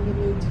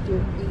need to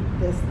eat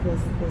this, and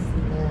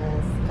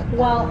this?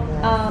 Well,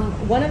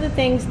 one of the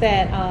things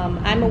that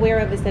I'm aware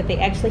of is that they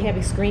actually have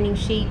a screening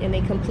sheet, and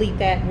they complete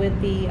that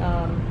with the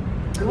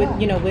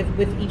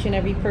with each and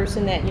every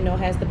person that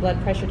has the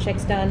blood pressure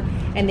checks done,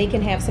 and they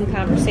can have some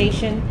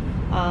conversation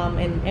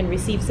and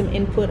receive some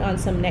input on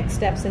some next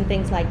steps and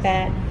things like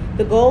that.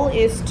 The goal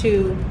is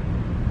to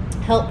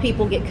help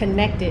people get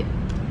connected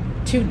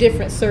to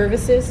different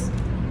services,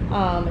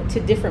 to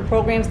different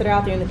programs that are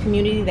out there in the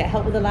community that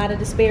help with a lot of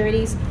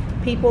disparities.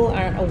 People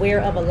aren't aware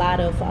of a lot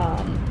of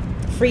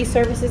free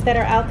services that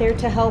are out there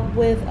to help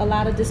with a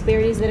lot of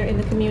disparities that are in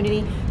the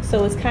community.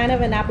 So it's kind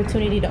of an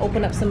opportunity to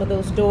open up some of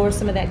those doors,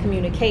 some of that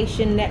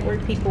communication,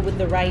 network people with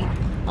the right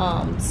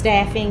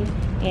staffing,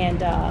 and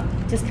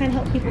just kind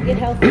of help people get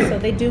healthy. So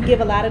they do give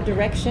a lot of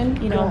direction,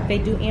 they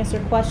do answer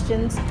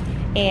questions,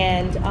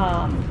 and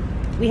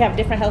we have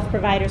different health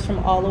providers from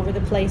all over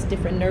the place,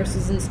 different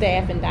nurses and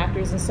staff and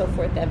doctors and so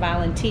forth that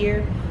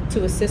volunteer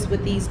to assist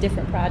with these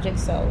different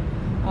projects. So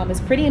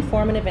it's pretty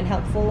informative and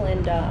helpful,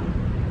 and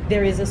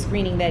there is a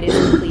screening that is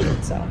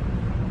completed. So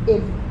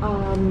if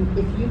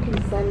you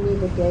can send me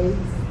the dates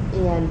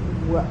and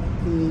what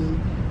the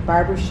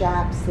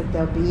barbershops that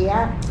they'll be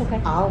at,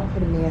 okay, I'll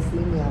put a mass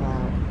email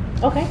out.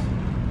 Okay,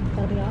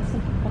 that'll be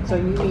awesome. Okay. So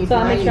you need So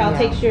I'll my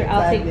make sure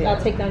email.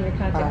 I'll take down your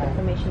contact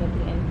information at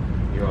the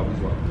end. You're always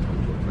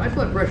welcome. My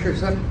blood pressure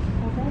is up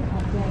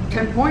Okay.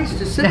 10 points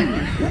to sitting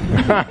there.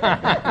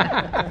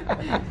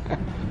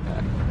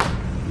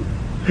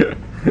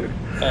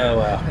 Oh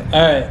wow!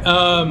 All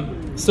right.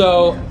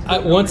 So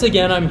once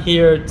again, I'm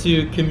here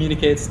to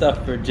communicate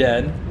stuff for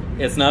Jen.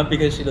 It's not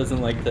because she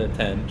doesn't like to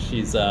attend.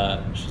 She's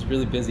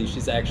really busy.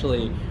 She's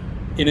actually,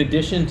 in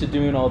addition to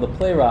doing all the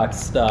Play Rock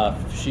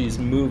stuff, she's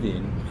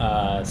moving.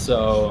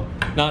 So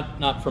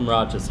not from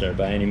Rochester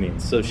by any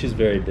means. So she's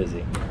very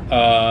busy.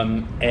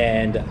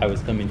 And I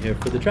was coming here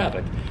for the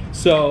traffic.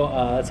 So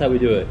that's how we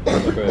do it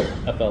for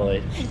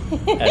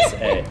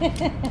FLA-SA.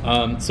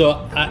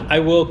 So I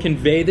will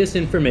convey this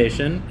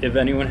information. If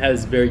anyone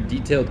has very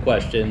detailed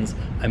questions,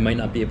 I might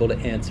not be able to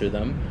answer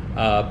them,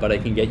 but I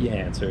can get you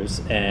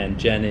answers. And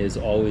Jen is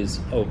always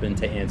open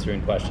to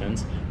answering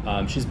questions.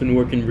 She's been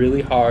working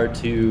really hard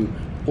to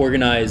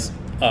organize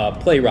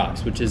Play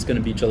Rocks, which is going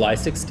to be July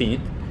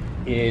 16th.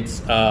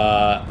 It's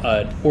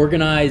an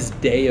organized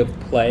day of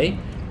play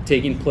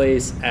taking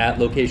place at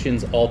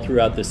locations all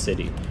throughout the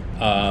city.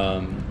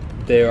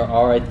 There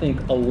are, I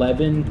think,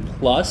 11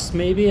 plus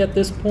maybe at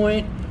this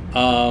point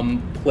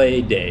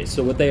play days.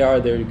 So what they are,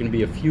 they're going to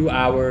be a few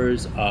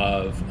hours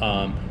of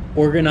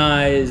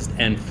organized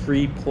and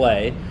free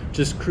play,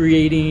 just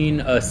creating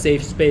a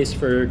safe space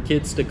for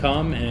kids to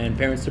come and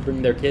parents to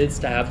bring their kids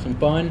to have some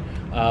fun,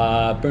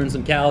 burn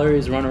some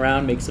calories, run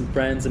around, make some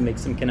friends, and make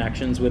some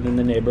connections within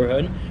the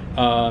neighborhood.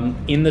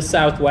 In the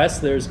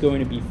Southwest, there's going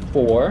to be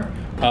 4.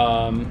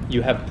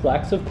 You have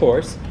Plex, of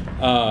course.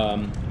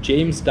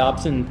 James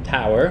Dobson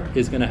Tower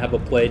is going to have a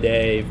play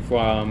day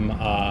from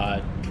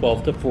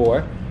 12 to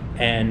 4,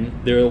 and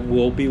there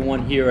will be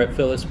one here at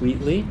Phyllis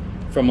Wheatley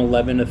from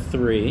 11 to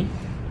 3.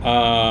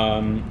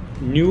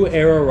 New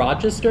Era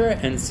Rochester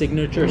and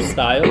Signature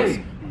Styles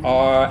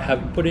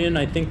have put in,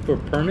 I think, for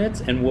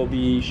permits, and will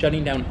be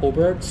shutting down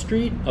Hobart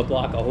Street, a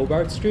block of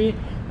Hobart Street,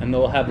 and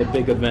they'll have a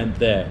big event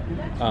there.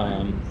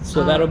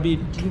 So that'll be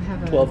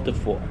 12 to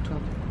 4.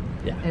 12.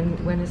 Yeah. And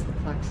when is the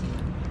Plex?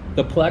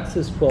 The Plex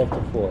is 12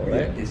 to 4, right?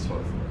 Yeah, it's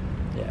 12 to 4.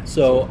 Yeah.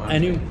 So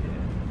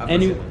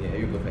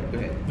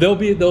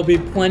there'll be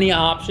plenty of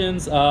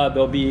options.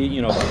 There'll be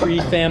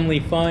free family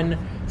fun,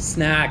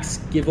 snacks,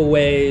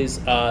 giveaways.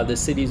 The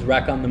city's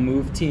Rec on the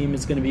Move team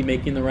is going to be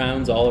making the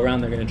rounds all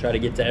around. They're going to try to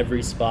get to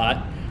every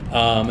spot,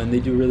 and they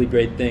do really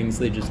great things.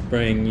 They just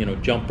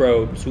bring jump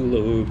ropes,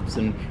 hula hoops,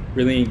 and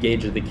really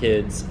engage with the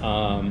kids.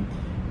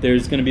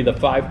 There's going to be the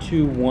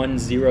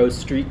 5210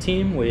 street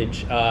team,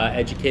 which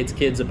educates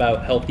kids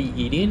about healthy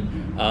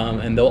eating,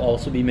 and they'll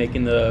also be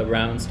making the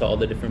rounds to all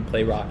the different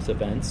Play Rocks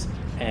events.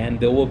 And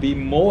there will be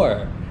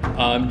more.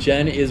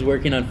 Jen is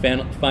working on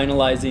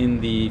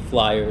finalizing the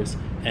flyers,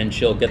 and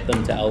she'll get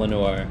them to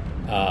Eleanor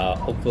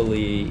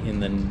hopefully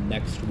in the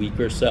next week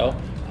or so.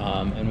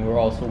 And we're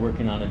also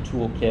working on a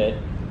toolkit.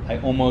 I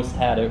almost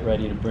had it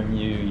ready to bring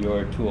you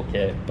your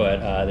toolkit,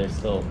 but they're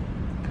still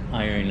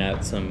ironing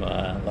out some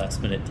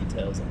last minute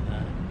details on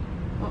that.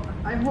 Well,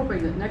 I'm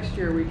hoping that next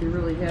year we can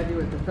really have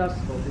you at the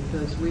festival,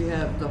 because we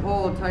have the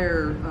whole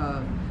entire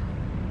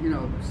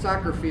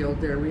soccer field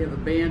there. We have a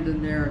band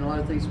in there and a lot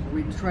of things.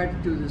 We tried to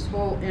do this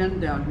whole end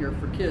down here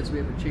for kids. We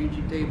have a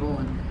changing table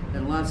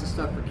and lots of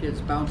stuff for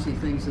kids, bouncy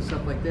things and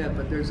stuff like that.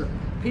 But there's a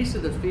piece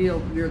of the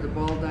field near the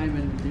ball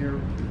diamond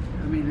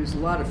there's a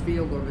lot of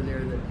field over there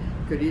that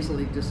could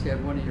easily just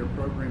have one of your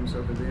programs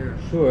over there.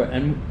 Sure,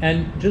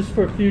 and just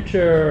for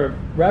future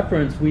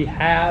reference, we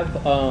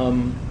have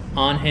on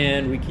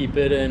hand, we keep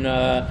it in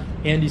a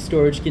handy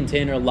storage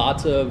container,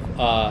 lots of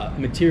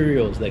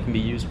materials that can be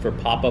used for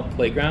pop-up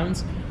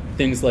playgrounds.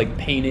 Things like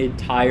painted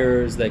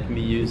tires that can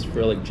be used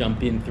for like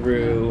jumping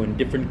through, and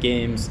different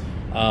games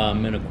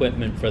and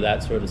equipment for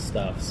that sort of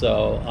stuff.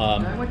 So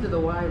I went to the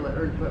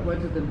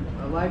went to the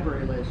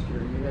library last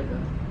year. You had the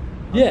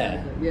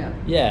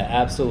Yeah,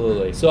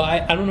 absolutely. So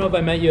I don't know if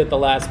I met you at the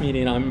last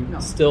meeting. I'm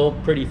still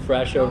pretty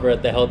fresh over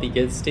at the Healthy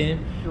Kids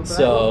team. No,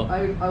 so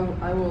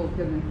I will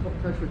get in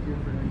touch with you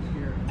for next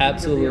year.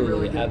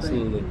 Absolutely,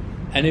 absolutely.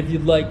 And if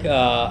you'd like,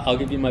 I'll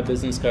give you my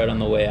business card on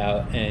the way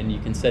out, and you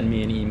can send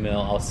me an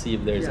email. I'll see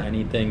if there's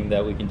anything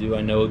that we can do.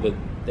 I know that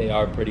they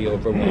are pretty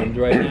overwhelmed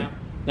right now.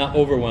 Not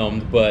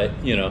overwhelmed, but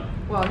Well,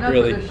 not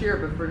really. for this year,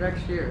 but for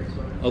next year.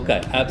 So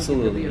Okay,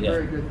 absolutely. It'd be a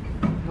very good,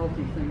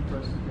 healthy thing for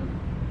us to do.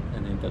 I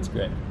think that's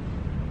great.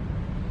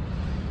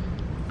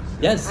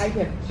 Yes. I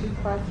have 2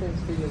 questions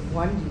for you.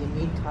 One, do you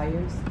need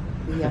tires?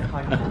 We have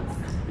hundreds.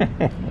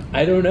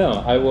 I don't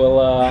know. I will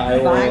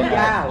Find ask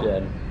out.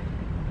 Jen.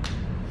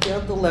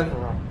 She'll deliver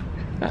them.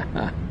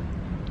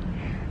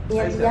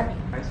 I still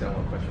have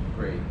one question.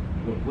 Great.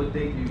 What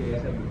day do you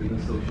guys have the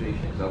business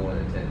association? Because I want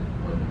to attend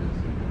one of the business.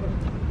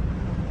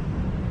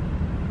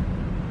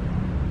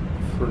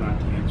 For not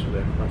to answer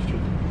that question.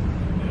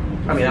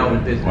 I mean, I'm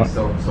in business,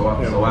 so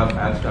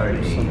I've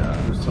started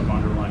there's some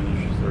underlying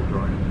issues that are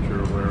growing that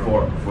you're aware of.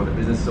 for the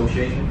business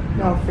association.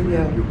 No, for you.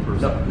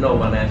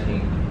 No, I'm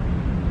asking.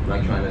 I'm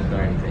not trying to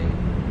start anything.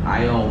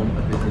 I own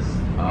a business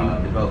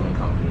development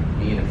company.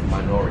 Being a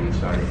minority,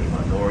 started a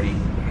minority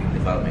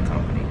development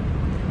company.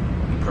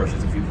 We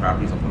purchased a few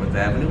properties on Plymouth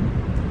Avenue.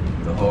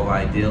 The whole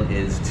idea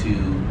is to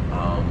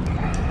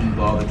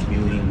evolve the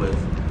community with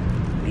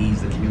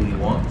needs the community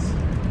wants.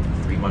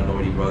 3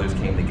 minority brothers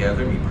came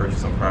together. We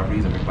purchased some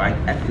properties, and we're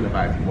actually going to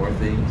buy a few more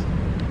things.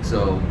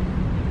 So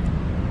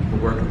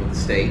we're working with the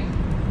state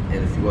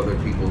and a few other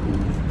people who,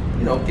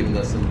 giving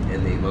us some,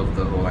 and they love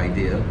the whole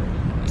idea.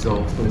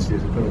 So since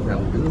there's a Plymouth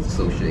Avenue Business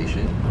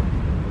Association,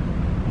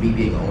 me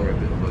being owner of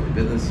the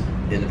business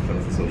in the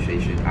Plymouth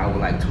Association, I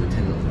would like to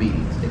attend those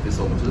meetings. If it's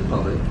open to the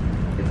public,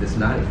 if it's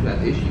not, if you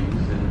have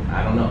issues, then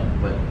I don't know,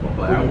 but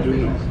I We don't do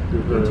think. know.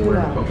 You're very You do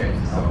aware. know. Okay,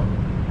 so.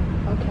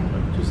 Okay.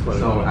 Just let it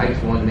So go. I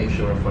just want to make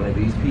sure in front of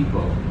these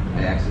people,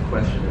 I asked a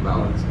question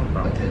about That's no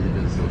problem. attending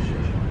the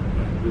association.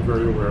 We're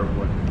very aware of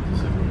what the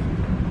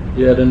situation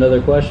You had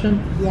another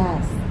question?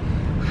 Yes.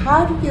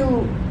 How do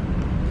you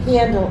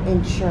handle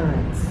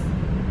insurance?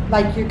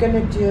 Like you're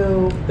gonna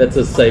do. That's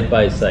a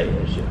site-by-site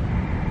issue.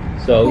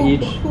 So who,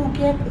 each, who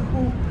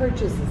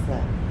purchases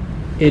it?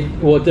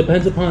 it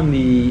depends upon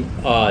the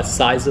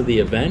size of the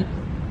event,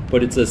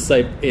 but it's a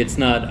site. It's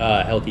not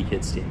a Healthy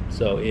Kids team.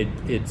 So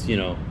it's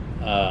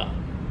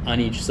on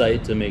each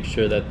site to make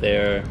sure that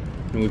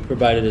we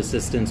provided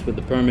assistance with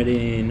the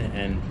permitting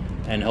and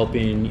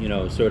helping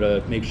sort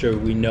of make sure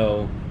we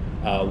know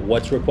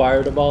what's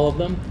required of all of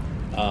them,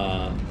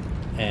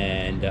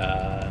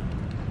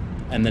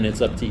 and then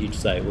it's up to each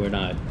site. We're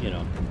not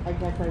I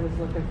guess I was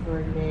looking for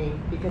a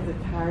name because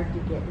it's hard to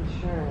get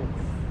insurance.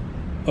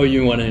 Oh,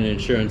 you want an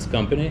insurance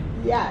company?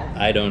 Yes.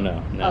 I don't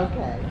know. No.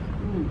 Okay.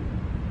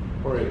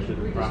 or actually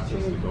the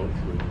process to go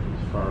through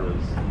as far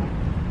as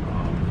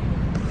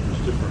there's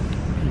different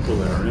people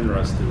that are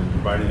interested in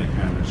providing that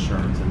kind of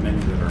insurance and many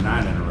that are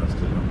not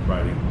interested in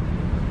providing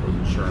those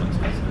insurances.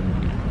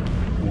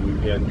 And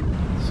when we had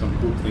some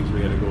group things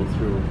we had to go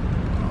through,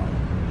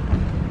 I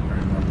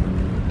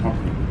remember the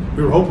company.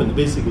 We were hoping that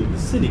basically the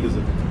city, because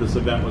if this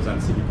event was on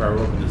city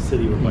property, the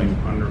city would like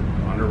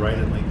underwrite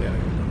it like that.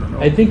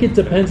 I think it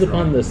depends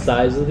upon the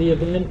size of the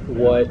event,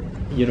 what,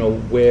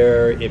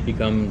 where it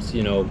becomes,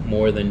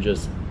 more than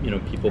just,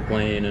 people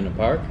playing in a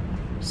park.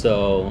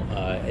 So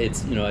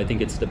it's, I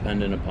think it's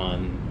dependent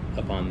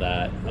upon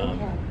that.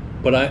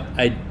 But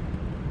I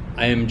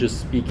am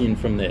just speaking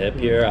from the hip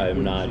here. I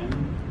am not.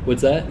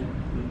 What's that?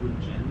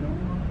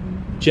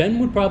 Jen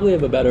would probably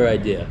have a better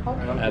idea.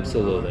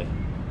 Absolutely.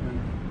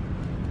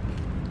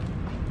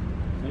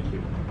 Thank you.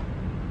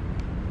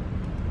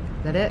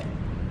 Is that it?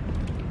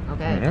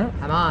 Okay, Yeah.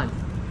 I'm on.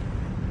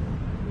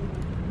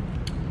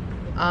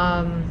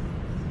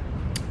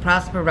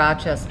 Prosper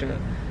Rochester.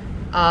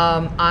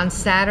 On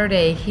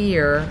Saturday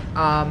here,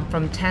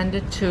 from 10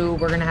 to 2,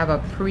 we're going to have a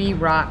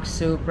pre-Rock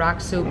Soup.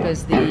 Rock Soup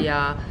is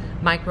the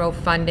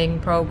micro-funding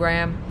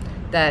program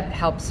that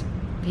helps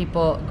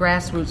people,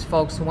 grassroots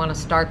folks who want to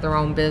start their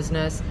own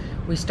business.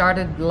 We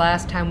started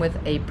last time with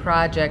a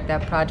project.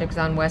 That project's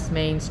on West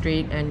Main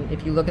Street, and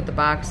if you look at the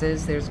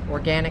boxes, there's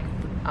organic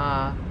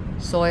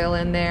soil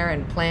in there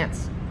and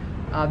plants,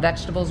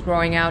 vegetables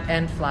growing out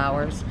and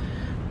flowers.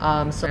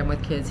 So I'm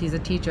with kids. He's a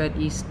teacher at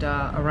East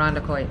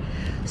Arundecoit.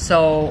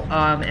 So,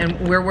 and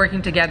we're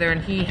working together,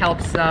 and he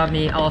helps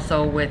me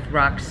also with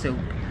Rock Soup.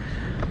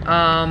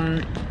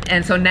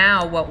 And so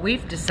now what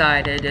we've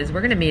decided is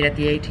we're going to meet at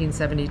the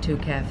 1872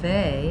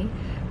 Cafe,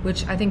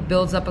 which I think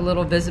builds up a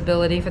little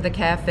visibility for the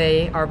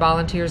cafe. Our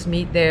volunteers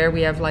meet there.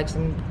 We have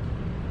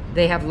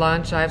they have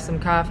lunch, I have some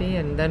coffee,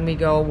 and then we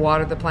go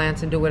water the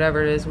plants and do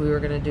whatever it is we were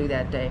going to do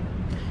that day.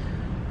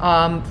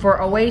 For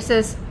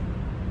Oasis,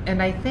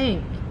 and I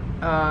think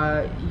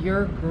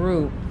your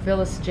group,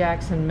 Phyllis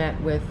Jackson, met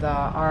with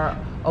our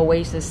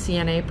Oasis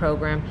CNA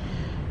program.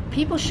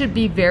 People should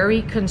be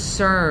very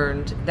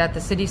concerned that the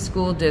city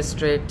school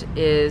district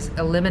is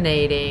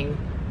eliminating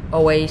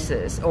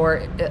Oasis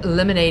or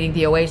eliminating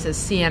the Oasis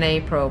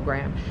CNA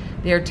program.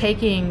 They're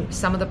taking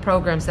some of the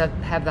programs that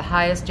have the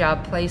highest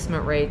job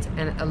placement rates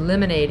and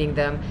eliminating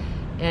them,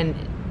 and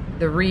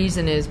the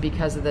reason is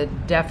because of the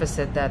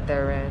deficit that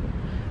they're in.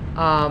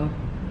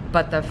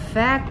 But the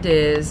fact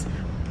is,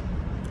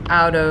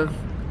 out of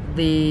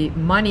the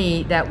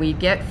money that we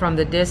get from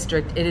the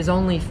district, it is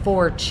only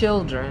for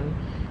children,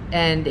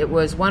 and it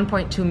was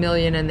 1.2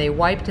 million, and they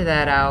wiped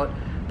that out,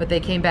 but they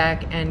came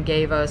back and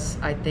gave us,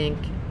 I think,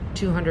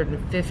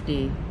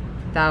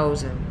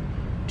 250,000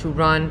 to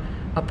run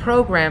a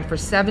program for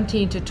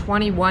 17 to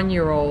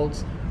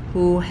 21-year-olds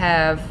who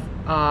have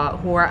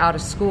who are out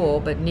of school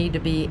but need to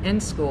be in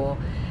school,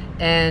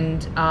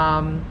 and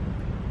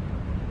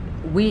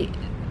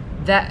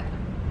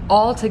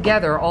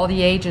altogether, all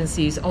the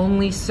agencies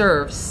only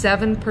serve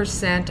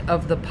 7%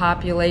 of the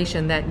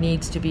population that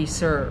needs to be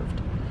served,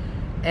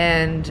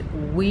 and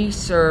we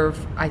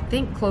serve, I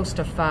think, close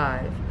to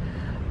 5.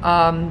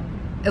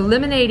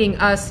 Eliminating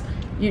us,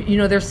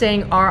 they're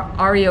saying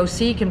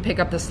REOC can pick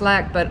up the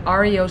slack, but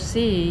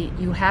REOC,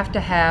 you have to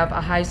have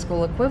a high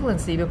school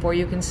equivalency before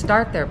you can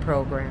start their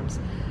programs.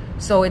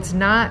 So it's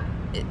not,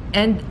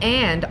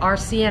 and our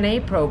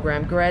CNA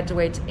program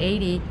graduates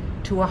 80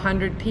 to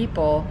 100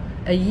 people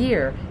a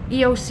year.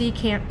 EOC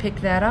can't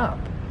pick that up.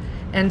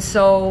 And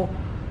so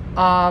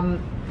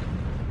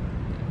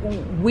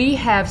we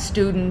have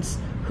students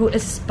who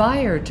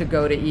aspire to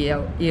go to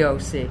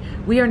EOC.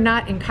 We are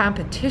not in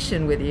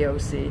competition with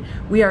EOC.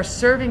 We are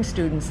serving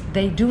students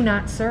they do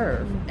not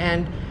serve.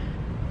 And,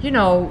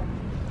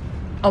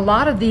 a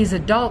lot of these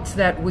adults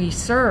that we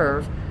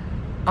serve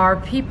are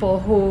people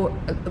who,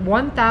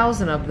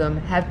 1,000 of them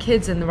have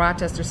kids in the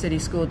Rochester City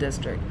School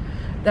District.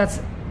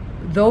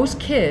 Those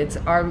kids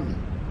are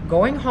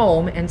going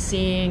home and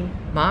seeing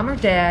mom or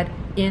dad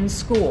in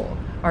school,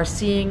 are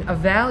seeing a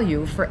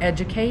value for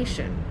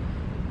education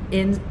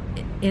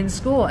in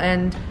school.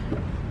 And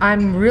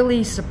I'm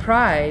really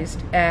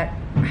surprised at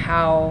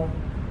how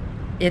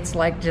it's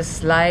like just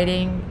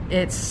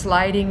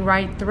sliding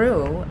right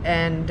through.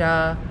 And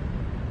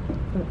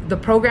the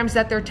programs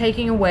that they're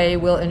taking away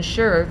will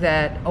ensure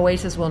that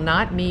OASIS will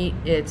not meet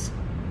its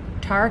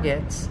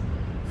targets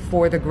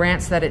for the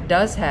grants that it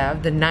does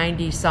have, the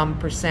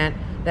 90-some%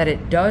 that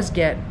it does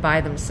get by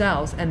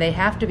themselves, and they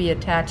have to be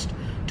attached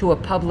to a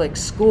public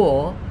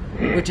school,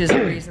 which is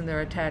the reason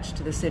they're attached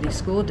to the city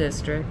school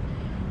district.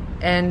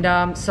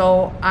 And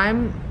so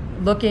I'm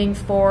looking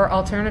for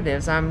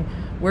alternatives.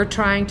 We're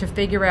trying to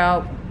figure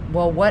out,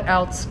 well, what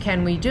else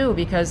can we do?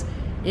 Because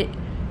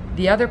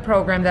the other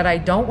program that I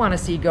don't want to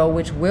see go,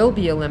 which will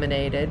be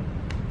eliminated,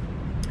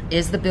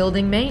 is the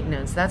building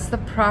maintenance. That's the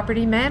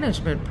property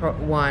management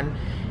one.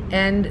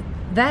 And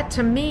that,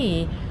 to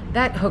me,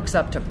 that hooks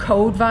up to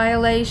code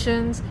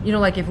violations. You know,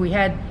 like if we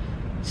had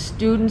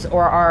students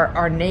or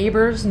our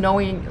neighbors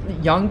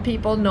young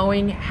people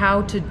knowing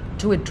how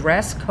to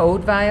address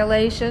code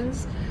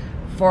violations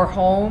for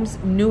homes,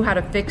 knew how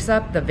to fix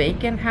up the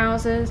vacant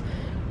houses,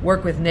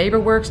 work with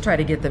NeighborWorks, try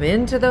to get them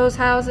into those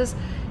houses.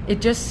 It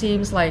just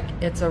seems like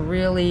it's a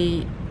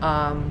really,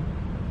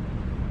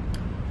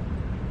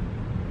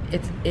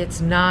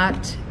 it's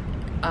not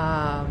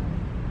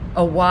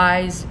a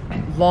wise,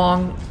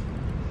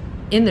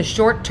 in the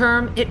short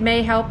term, it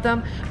may help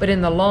them, but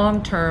in the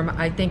long term,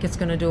 I think it's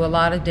going to do a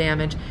lot of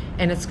damage,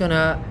 and it's going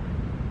to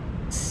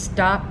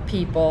stop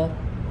people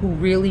who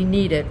really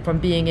need it from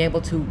being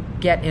able to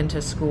get into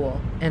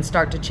school and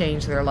start to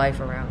change their life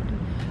around.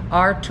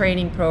 Our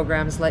training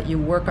programs let you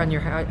work on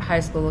your high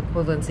school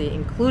equivalency,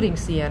 including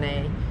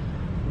CNA,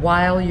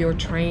 while you're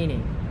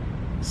training,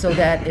 so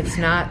that it's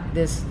not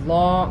this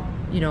long,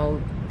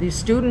 the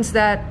students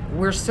that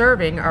we're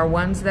serving are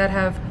ones that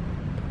have,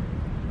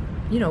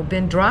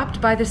 been dropped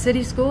by the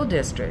city school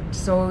district.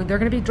 So they're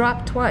going to be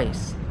dropped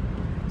twice.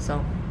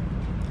 So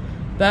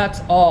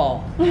that's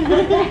all.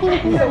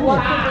 So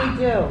what can we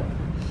do?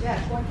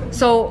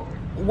 So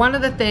one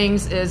of the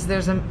things is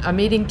there's a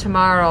meeting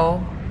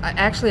tomorrow.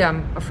 Actually,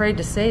 I'm afraid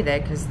to say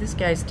that because this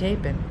guy's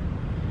taping.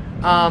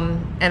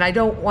 And I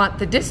don't want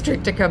the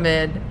district to come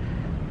in.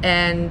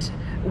 And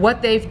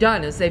what they've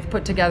done is they've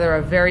put together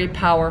a very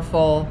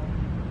powerful,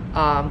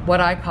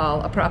 what I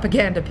call a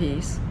propaganda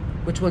piece,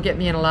 which will get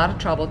me in a lot of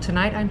trouble.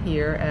 Tonight I'm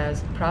here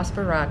as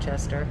Prosper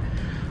Rochester.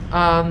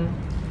 But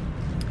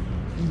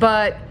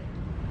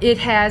it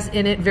has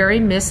in it very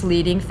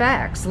misleading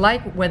facts,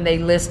 like when they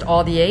list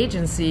all the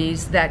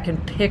agencies that can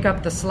pick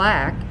up the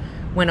slack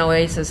when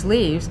OASIS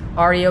leaves.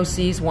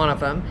 REOC is one of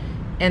them,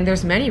 and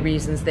there's many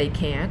reasons they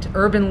can't.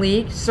 Urban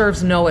League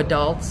serves no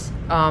adults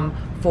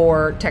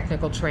for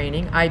technical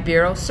training.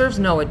 IBERO serves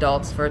no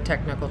adults for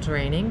technical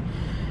training.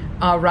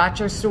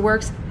 Rochester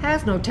Works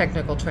has no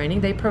technical training.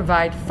 They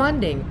provide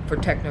funding for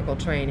technical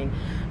training.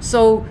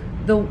 So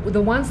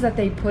the ones that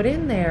they put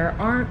in there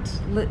aren't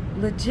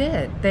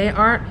legit. They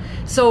aren't.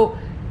 So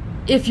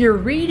if you're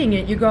reading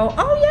it, you go,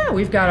 oh yeah,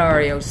 we've got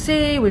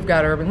REOC, we've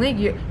got Urban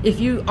League. If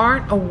you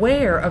aren't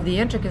aware of the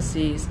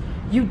intricacies,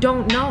 you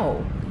don't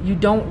know. You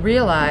don't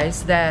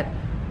realize that,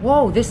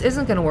 whoa, this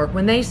isn't going to work.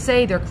 When they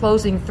say they're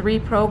closing 3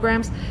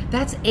 programs,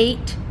 that's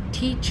 8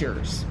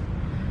 teachers.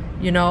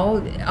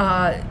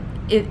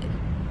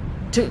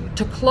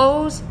 To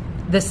close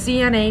the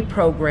CNA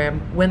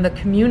program when the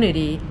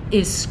community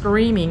is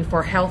screaming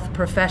for health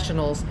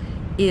professionals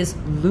is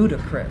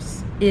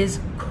ludicrous, is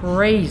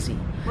crazy.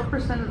 What %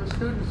 of the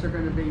students are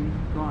going to be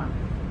gone?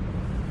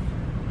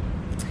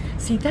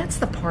 See, that's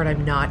the part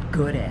I'm not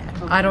good at.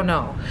 Okay. I don't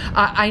know.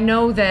 I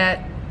know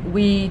that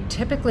we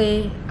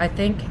typically, I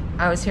think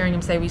I was hearing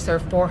him say we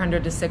serve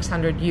 400 to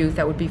 600 youth.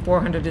 That would be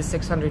 400 to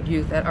 600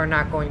 youth that are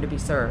not going to be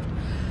served.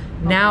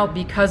 Okay. Now,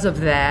 because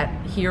of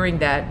that, hearing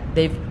that,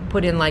 they've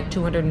put in like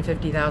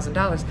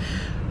 $250,000.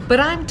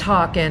 But I'm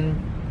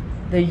talking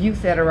the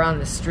youth that are on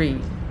the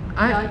street.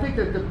 I think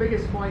that the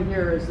biggest point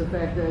here is the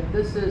fact that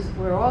this is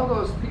where all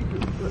those people,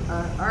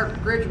 our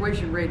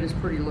graduation rate is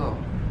pretty low.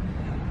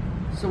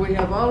 So we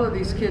have all of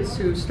these kids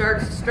who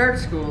start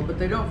school, but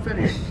they don't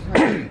finish.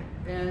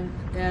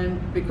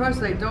 And because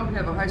they don't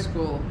have a high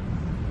school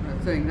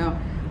thing. Now,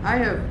 I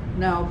have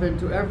now been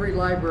to every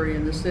library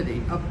in the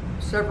city up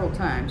several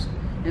times,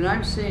 and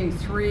I'm seeing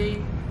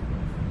 3,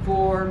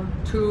 4,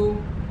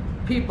 2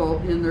 people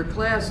in their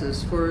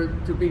classes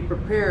to be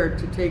prepared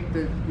to take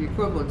the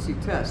equivalency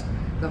test.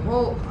 The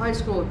whole high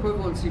school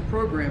equivalency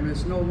program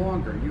is no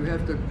longer. You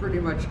have to pretty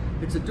much,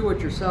 it's a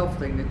do-it-yourself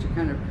thing that you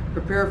kind of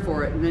prepare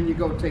for it and then you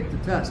go take the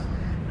test.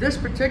 This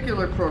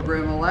particular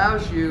program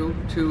allows you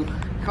to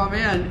come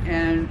in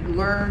and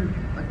learn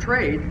a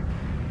trade.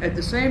 At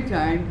the same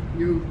time,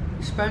 you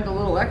spend a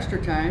little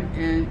extra time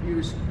and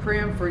you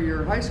cram for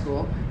your high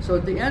school. So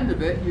at the end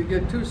of it, you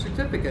get 2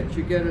 certificates.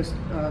 You get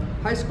a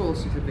high school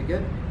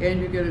certificate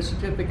and you get a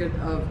certificate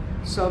of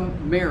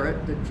some merit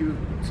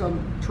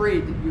some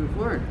trade that you've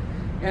learned.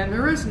 And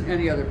there isn't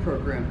any other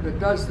program that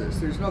does this.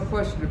 There's no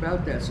question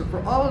about that. So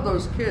for all of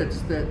those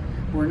kids that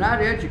were not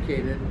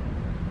educated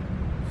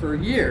for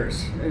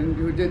years and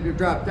who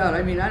dropped out.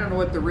 I mean, I don't know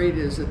what the rate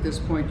is at this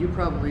point. You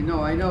probably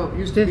know. I know it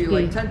used to be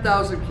 50. like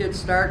 10,000 kids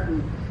start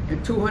and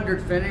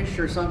 200 finish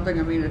or something.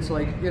 I mean, it's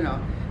like, you know,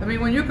 I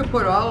mean, when you could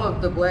put all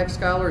of the black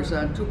scholars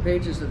on 2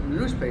 pages of the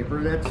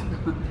newspaper, that's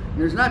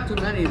there's not too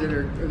many that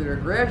are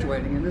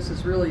graduating, and this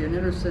is really an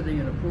inner city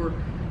and a poor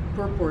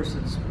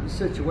person's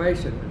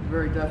situation. It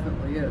very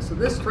definitely is. So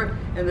this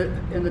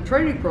and the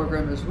training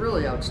program is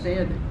really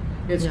outstanding.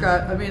 It's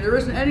got, I mean, there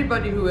isn't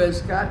anybody who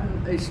has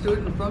gotten a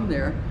student from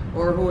there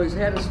or who has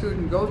had a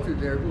student go through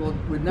there who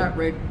would not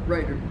write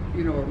a,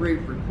 you know, a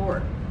rate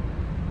report.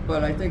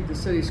 But I think the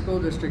city school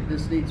district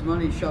just needs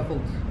money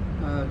shuffled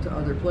to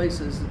other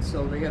places, and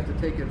so they have to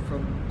take it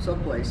from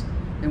someplace.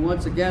 And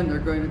once again, they're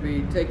going to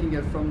be taking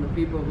it from the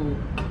people who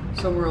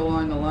somewhere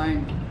along the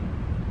line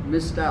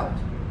missed out.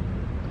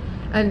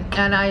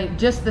 And I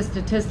just the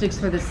statistics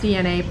for the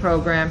CNA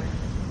program,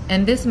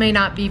 and this may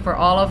not be for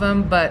all of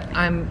them, but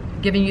I'm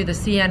giving you the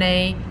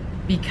CNA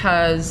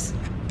because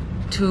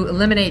to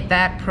eliminate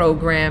that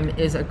program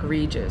is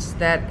egregious.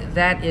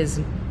 That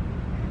is,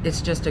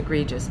 it's just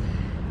egregious.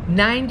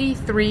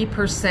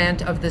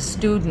 93% of the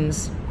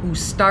students who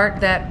start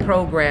that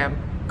program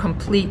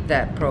complete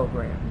that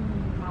program.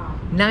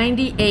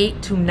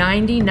 98 to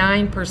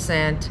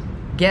 99%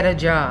 get a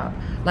job.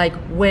 Like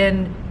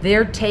when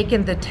they're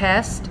taking the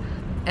test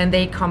and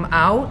they come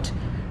out,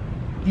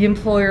 the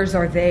employers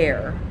are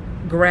there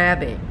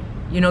grabbing.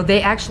 You know,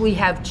 they actually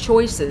have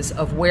choices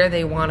of where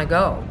they want to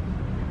go.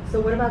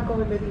 So what about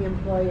going to the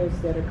employers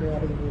that are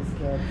grabbing these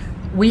kids?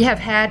 We have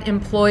had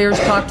employers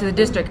talk to the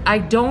district. I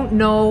don't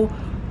know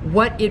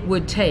what it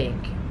would take.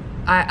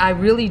 I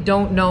really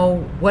don't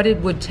know what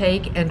it would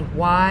take and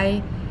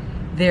why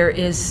there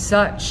is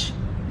such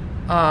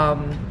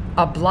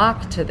a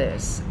block to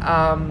this. What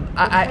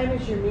time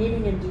is your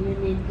meeting, and do you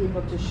need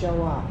people to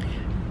show up?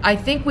 I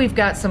think we've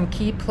got some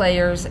key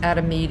players at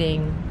a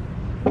meeting.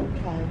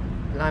 Okay.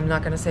 I'm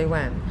not going to say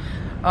when.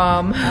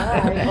 All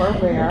right, or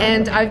where.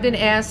 And I've been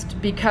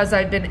asked, because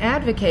I've been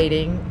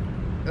advocating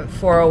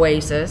for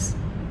Oasis,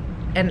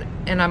 and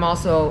I'm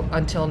also,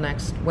 until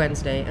next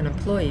Wednesday, an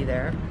employee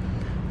there.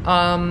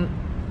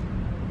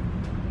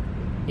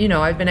 You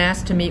know, I've been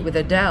asked to meet with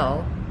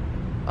Adele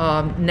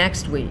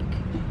next week.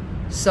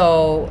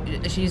 So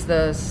she's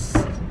the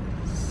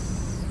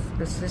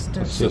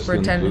assistant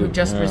superintendent who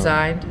just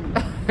resigned.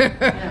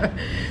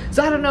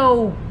 So I don't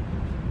know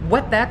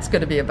what that's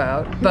going to be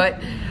about,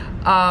 but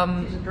She's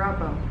a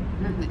dropout.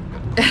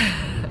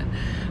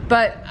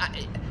 but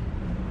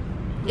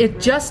it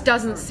just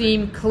doesn't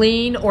seem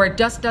clean, or it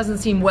just doesn't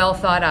seem well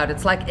thought out.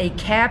 It's like a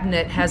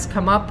cabinet has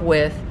come up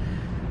with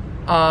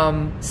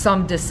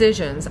some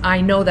decisions.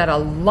 I know that a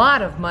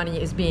lot of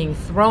money is being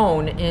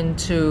thrown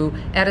into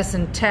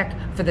Edison Tech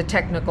for the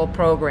technical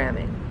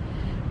programming,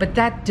 but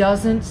that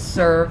doesn't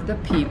serve the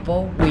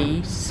people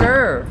we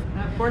serve.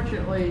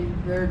 Unfortunately,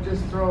 they're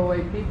just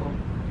throwaway people.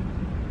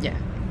 Yeah.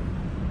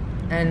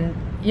 And,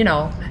 you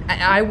know,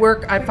 I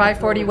work at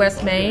 540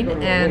 West Main,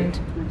 and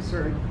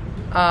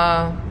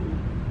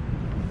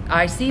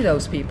I see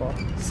those people,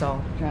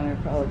 so. John, I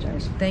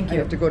apologize. Thank you. I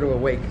have to go to a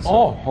wake. So.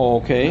 Oh,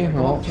 okay.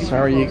 Well,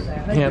 sorry you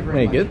can't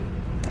make it.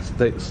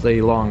 Stay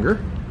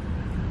longer.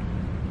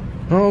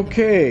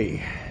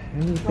 Okay.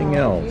 Anything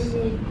else? If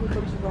you need people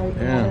to write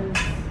Yeah. letters,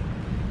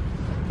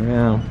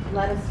 Yeah.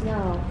 let us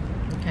know.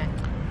 Okay.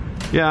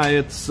 Yeah,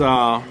 it's, you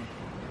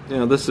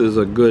know, this is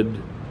a good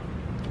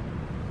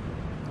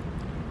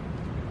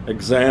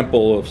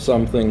example of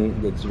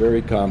something that's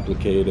very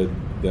complicated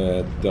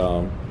that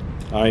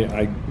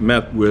I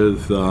met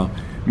with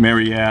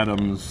Mary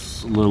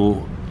Adams a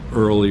little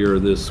earlier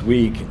this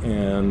week,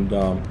 and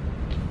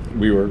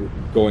we were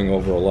going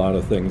over a lot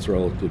of things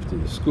relative to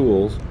the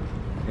schools,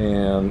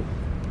 and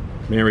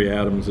Mary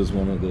Adams is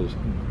one of the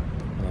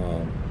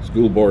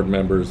school board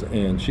members,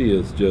 and she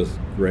is just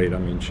great. I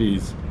mean,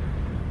 she's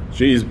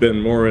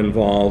been more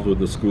involved with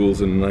the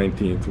schools in the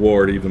 19th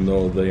Ward, even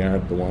though they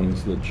aren't the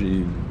ones that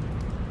she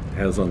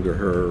has under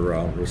her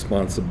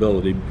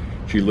responsibility.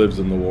 She lives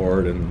in the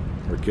ward, and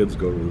her kids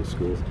go to the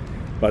schools.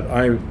 But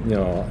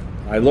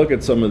I look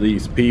at some of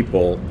these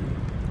people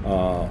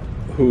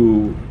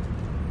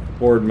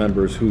board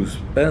members who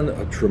spend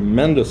a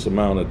tremendous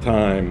amount of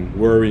time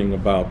worrying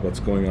about what's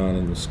going on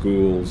in the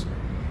schools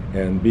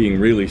and being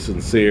really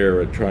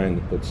sincere at trying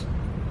to put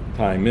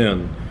time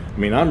in. I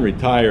mean, I'm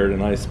retired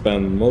and I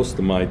spend most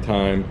of my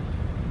time,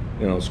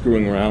 you know,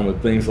 screwing around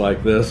with things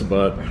like this,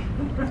 but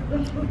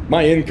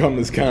my income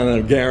is kind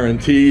of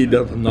guaranteed,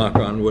 knock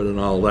on wood and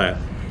all that.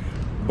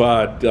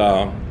 But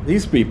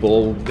these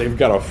people, they've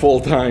got a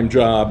full-time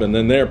job, and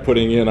then they're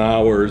putting in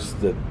hours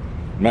that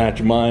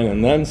match mine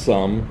and then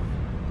some,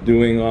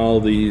 doing all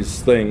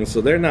these things.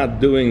 So they're not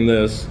doing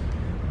this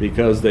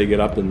because they get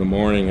up in the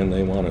morning and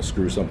they want to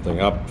screw something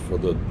up for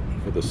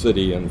the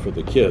city and for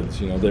the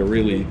kids. You know, they're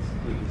really.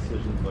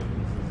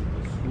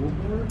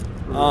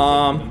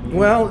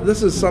 Well,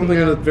 this is something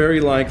that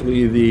very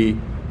likely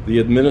the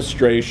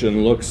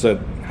administration looks at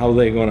how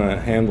they're going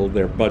to handle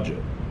their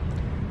budget.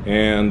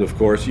 And of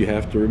course, you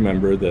have to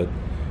remember that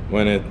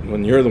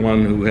when you're the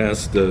one who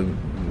has to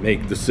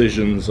make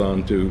decisions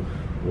on to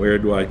where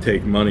do I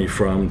take money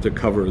from to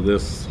cover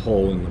this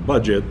hole in the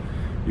budget,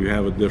 you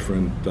have a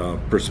different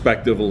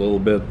perspective a little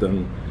bit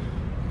than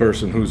the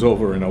person who's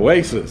over in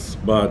Oasis.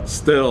 But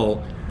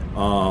still,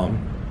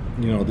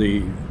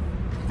 the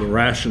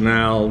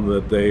rationale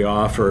that they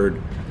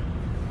offered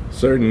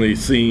certainly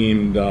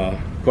seemed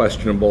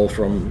questionable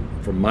from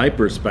my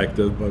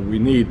perspective. But we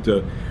need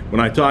to. When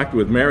I talked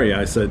with Mary,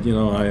 I said,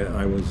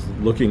 I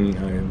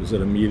was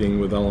at a meeting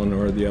with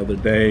Eleanor the other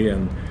day,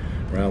 and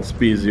Ralph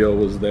Spezio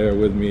was there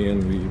with me,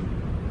 and we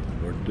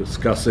were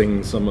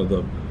discussing some of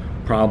the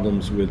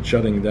problems with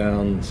shutting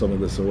down some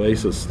of this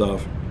Oasis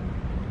stuff.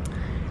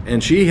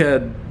 And she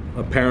had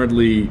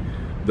apparently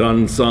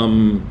done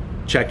some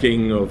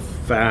checking of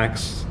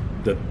facts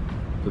that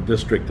the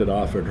district had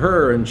offered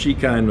her, and she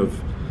kind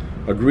of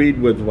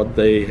agreed with what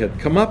they had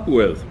come up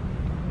with.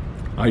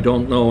 I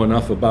don't know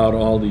enough about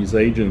all these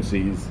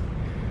agencies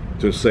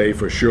to say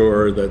for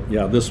sure that,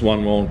 yeah, this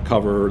one won't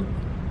cover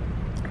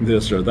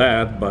this or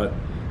that, but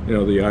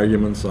the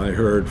arguments I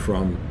heard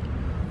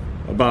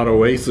about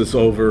Oasis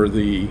over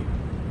the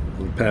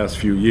past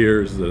few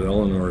years that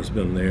Eleanor's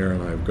been there,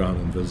 and I've gone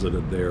and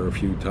visited there a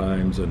few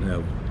times and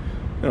have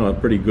a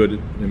pretty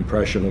good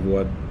impression of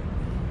what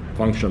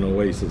function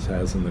Oasis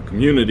has in the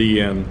community,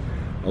 and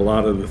a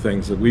lot of the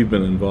things that we've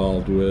been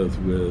involved with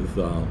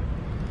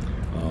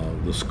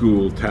the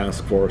school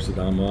task force that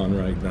I'm on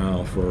right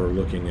now for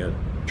looking at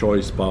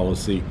choice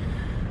policy.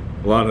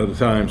 A lot of the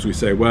times we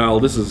say, well,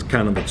 this is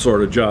kind of the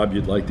sort of job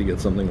you'd like to get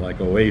something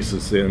like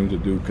Oasis in, to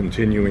do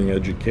continuing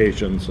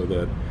education so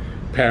that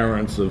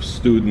parents of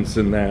students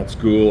in that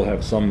school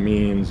have some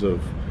means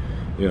of,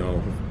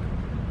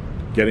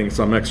 getting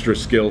some extra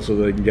skill so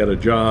they can get a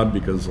job,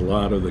 because a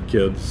lot of the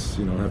kids,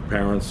 have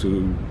parents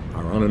who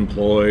are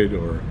unemployed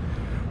or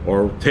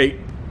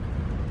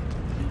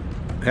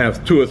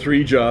have 2 or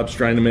 3 jobs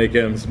trying to make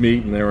ends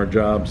meet, and there are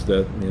jobs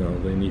that,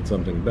 they need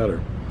something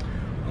better.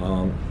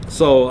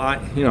 So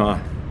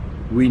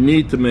we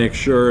need to make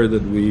sure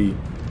that we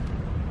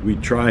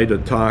try to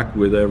talk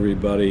with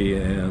everybody,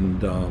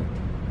 and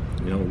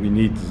we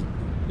need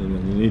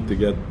to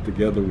get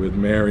together with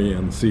Mary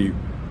and see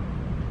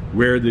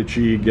where did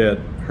she get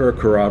her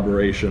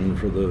corroboration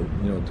for the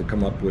to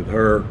come up with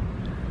her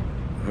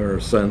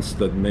sense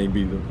that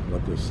maybe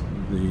what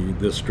the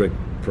district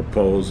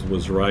proposed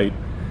was right.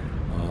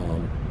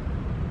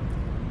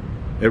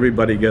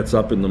 Everybody gets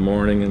up in the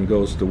morning and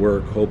goes to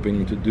work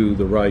hoping to do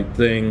the right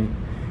thing,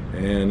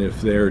 and if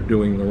they're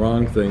doing the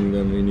wrong thing,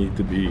 then we need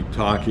to be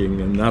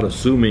talking and not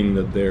assuming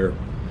that they're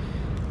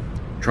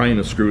trying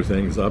to screw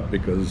things up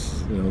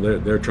because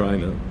they're trying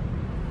to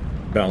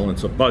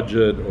balance a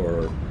budget,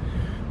 or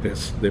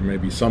there may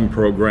be some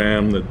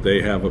program that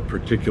they have a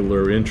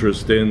particular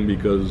interest in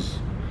because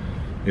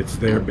it's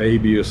their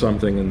baby or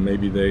something, and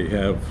maybe they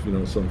have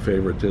some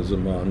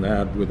favoritism on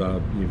that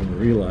without even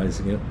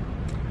realizing it.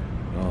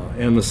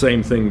 And the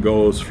same thing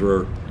goes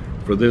for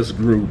this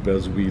group.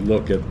 As we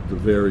look at the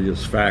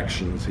various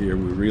factions here,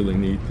 we really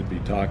need to be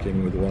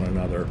talking with one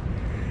another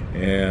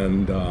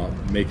and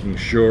making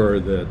sure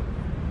that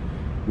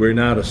we're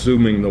not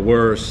assuming the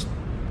worst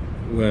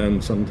when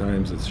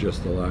sometimes it's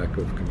just a lack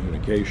of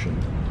communication.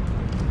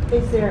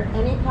 Is there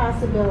any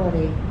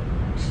possibility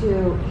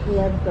to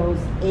have those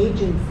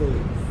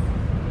agencies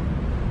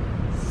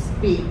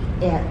speak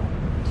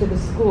to the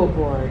school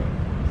board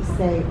to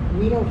say,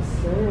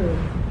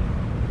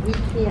 we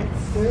can't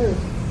serve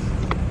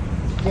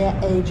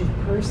that age of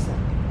person?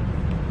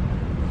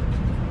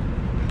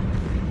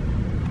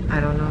 I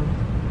don't know.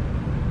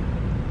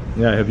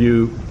 Yeah, have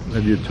you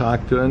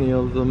talked to any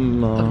of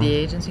them? Of the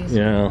agencies?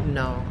 Yeah.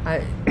 No.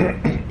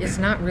 It's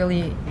not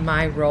really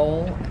my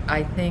role.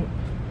 I think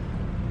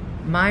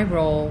my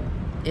role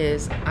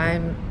is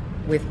I'm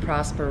with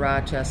Prosper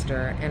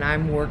Rochester, and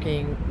I'm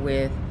working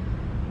with,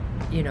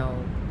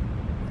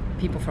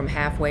 people from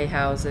halfway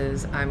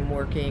houses. I'm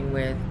working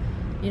with,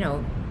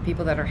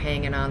 people that are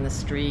hanging on the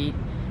street.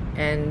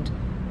 And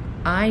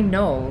I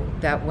know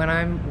that when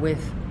I'm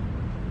with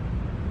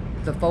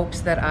the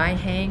folks that I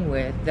hang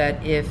with,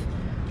 that if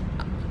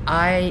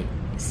I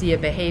see a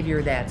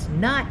behavior that's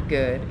not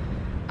good,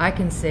 I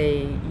can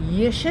say,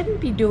 you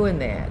shouldn't be doing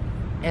that.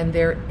 And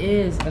there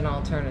is an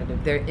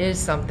alternative. There is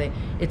something.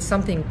 It's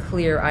something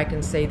clear I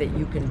can say that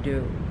you can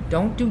do.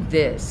 Don't do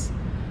this,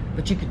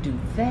 but you could do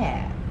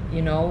that.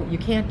 You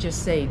can't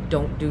just say,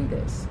 don't do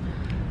this.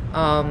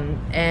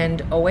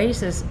 And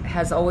Oasis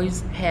has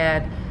always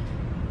had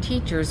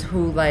teachers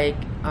who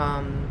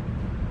kind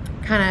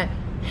of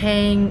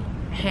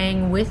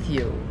hang with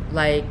you,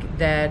 like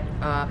that.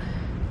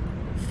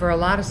 For a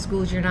lot of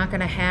schools, you're not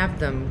going to have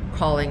them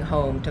calling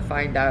home to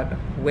find out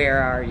where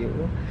are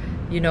you,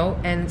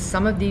 and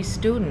some of these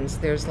students,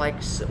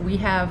 we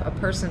have a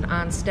person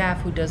on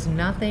staff who does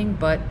nothing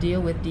but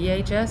deal with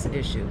DHS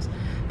issues,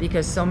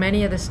 because so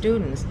many of the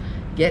students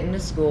get into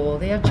school,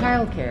 they have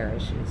childcare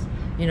issues.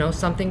 you know,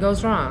 something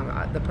goes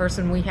wrong. The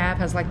person we have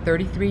has like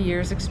 33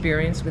 years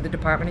experience with the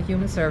Department of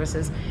Human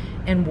Services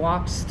and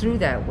walks through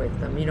that with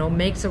them, you know,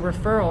 makes a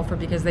referral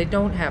because they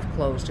don't have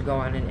clothes to go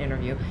on an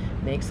interview,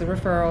 makes the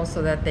referral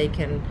so that they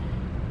can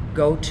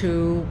go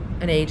to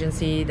an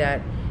agency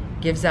that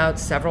gives out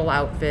several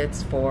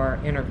outfits for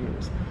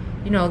interviews.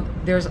 You know,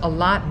 there's a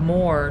lot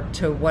more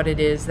to what it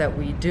is that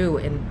we do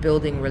in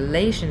building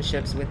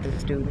relationships with the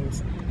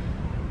students,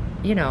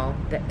 you know,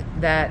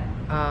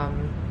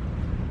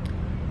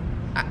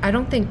 I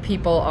don't think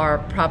people are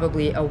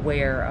probably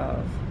aware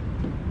of,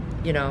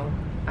 you know.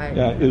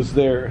 Is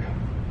there,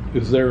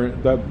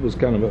 that was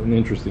kind of an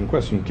interesting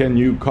question. Can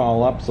you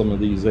call up some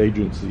of these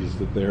agencies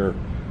that they're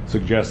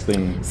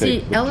suggesting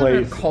take the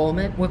Eleanor place?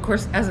 Coleman, well, of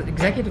course, as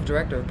executive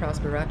director of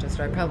Prosper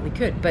Rochester, I probably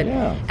could, but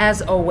Yeah.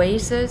 as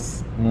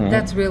Oasis,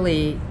 that's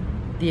really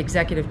the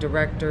executive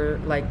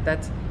director, like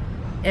that's,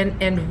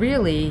 and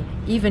really,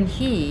 even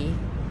he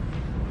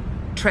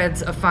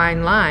treads a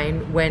fine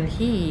line when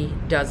he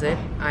does it,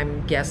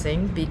 I'm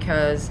guessing,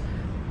 because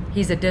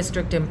he's a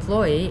district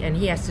employee and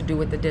he has to do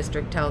what the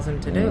district tells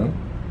him to do.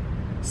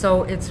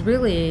 So it's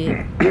really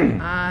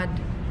odd,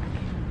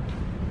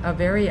 a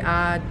very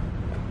odd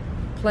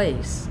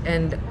place.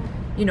 And,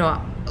 you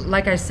know,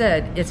 like I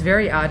said, it's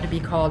very odd to be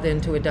called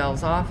into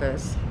Adele's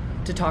office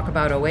to talk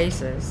about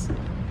Oasis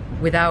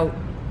without,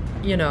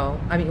 you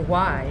know, I mean,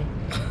 why?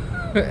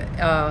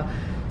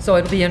 So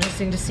it'll be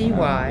interesting to see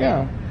why.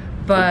 Yeah.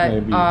 But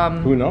Maybe,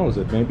 who knows?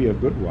 It may be a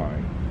good why.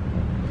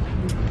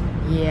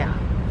 Yeah.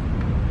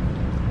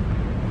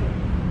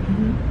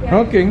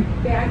 Okay.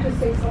 May I just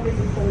say something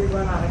before we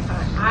run out of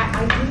time?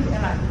 I do,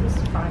 and this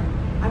is fine.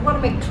 I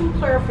want to make two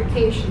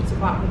clarifications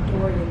about what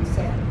Dorian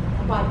said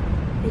about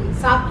the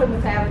South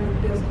Plymouth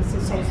Avenue Business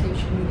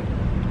Association meeting.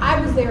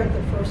 I was there at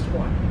the first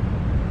one.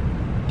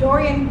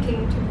 Dorian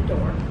came to the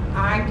door.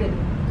 I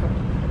didn't come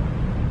to the door.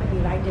 I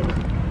mean, I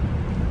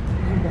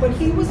didn't. But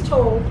he was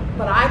told,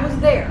 but I was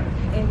there.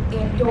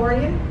 And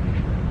Dorian,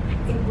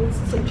 it was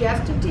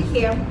suggested to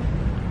him,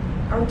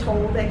 or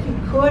told that he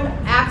could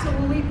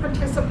absolutely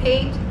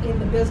participate in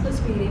the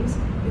business meetings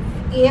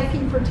if he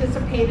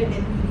participated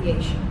in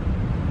mediation.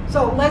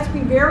 So let's be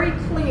very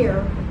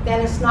clear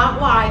that it's not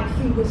like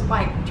he was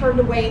like turned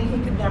away and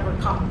he could never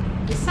come.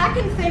 The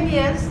second thing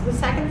is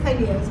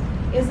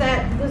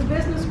that this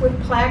business with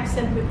Plex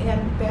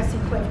and Bessie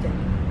Clifton.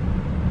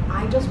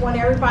 I just want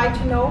everybody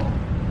to know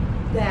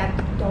that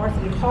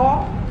Dorothy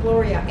Hall,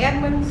 Gloria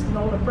Edmonds,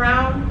 Nola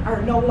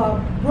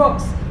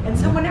Brooks, and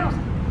someone else,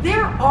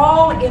 they're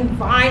all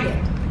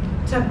invited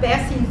to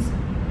Bessie's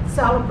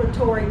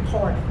celebratory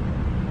party.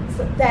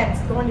 So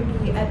that's going to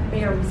be at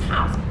Mary's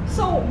house.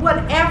 So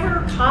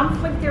whatever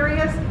conflict there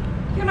is,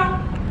 you know,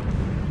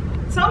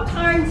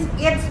 sometimes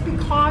it's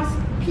because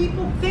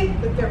people think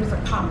that there's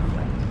a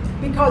conflict.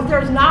 Because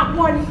there's not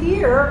one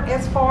here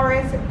as far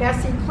as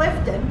Bessie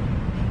Clifton.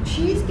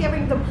 She's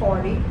giving the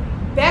party.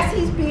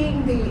 Bessie's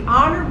being the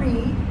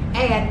honoree,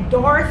 and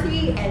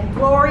Dorothy and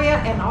Gloria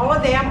and all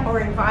of them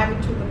are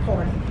invited to the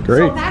party. Great.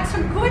 So that's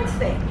a good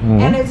thing.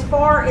 And as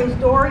far as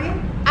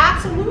Dorian,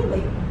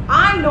 absolutely.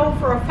 I know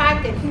for a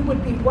fact that he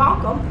would be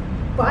welcome,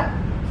 but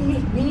he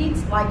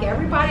needs, like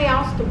everybody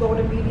else, to go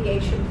to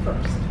mediation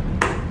first.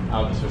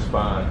 I'll just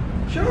respond.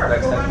 Sure,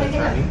 Plex go has right an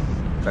ahead. attorney.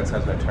 Plex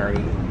has an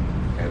attorney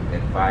and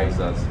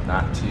advised us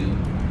not to,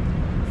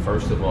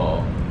 first of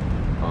all,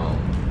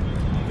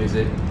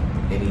 visit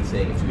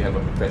anything. If you have a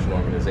professional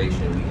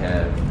organization, we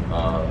have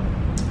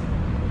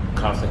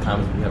Carson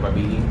Commons, we have our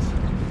meetings,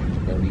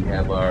 and we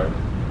have our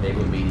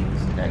neighborhood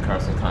meetings at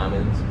Carson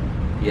Commons.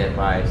 He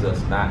advised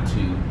us not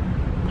to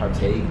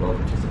partake or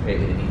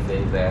participate in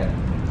anything that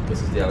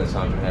Mrs.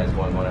 D'Alessandro has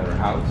going on at her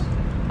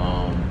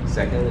house.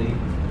 Secondly,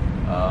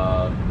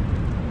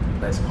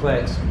 as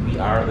Plex, we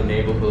are the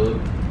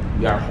neighborhood,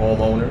 we are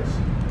homeowners.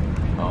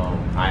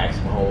 I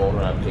actually am a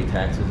homeowner, I pay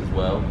taxes as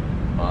well.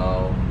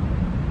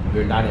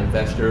 We're not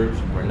investors,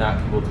 we're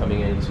not people coming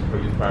in to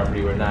purchase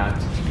property, we're not,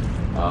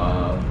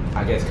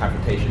 I guess,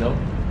 confrontational.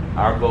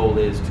 Our goal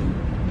is to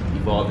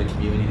evolve the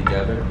community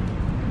together.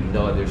 We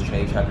know that there's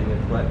change happening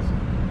in Plex.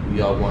 We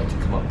all want to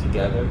come up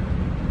together.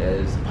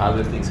 As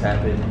positive things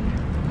happen,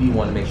 we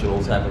want to make sure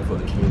those happen for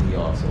the community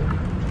also.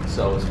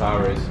 So as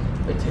far as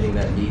attending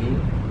that meeting,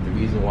 the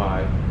reason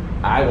why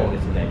I won't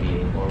attend that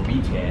meeting, or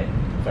we can't,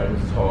 sorry,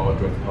 Mrs. Hall,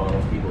 Dorothy Hall,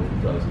 those people, is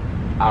because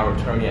our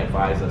attorney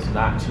advised us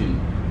not to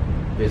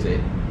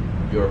visit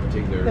your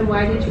particular. Then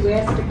why did you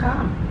ask to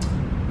come?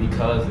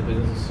 Because the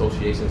business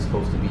association is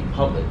supposed to be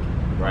public,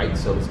 right?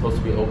 So it's supposed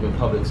to be an open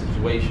public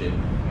situation,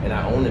 and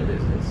I own a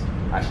business.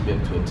 I should be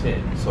able to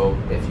attend. So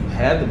if you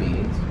have the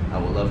meetings, I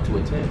would love to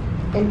attend.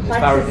 And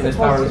Plex is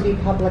supposed to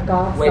be public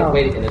also.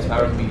 Wait, and as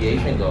far as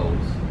mediation goes,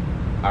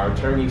 our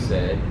attorney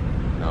said,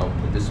 and I'll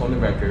put this on the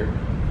record,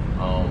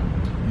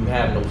 you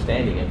have no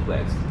standing in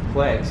Plex.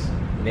 Plex,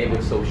 the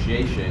neighborhood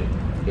association,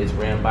 is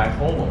ran by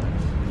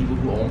homeowners, people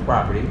who own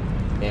property,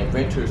 and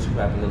renters who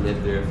happen to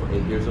live there for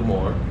 8 years or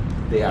more.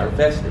 They are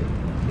vested.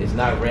 It's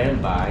not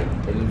ran by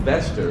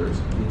investors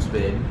who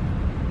spend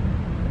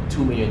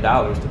 $2 million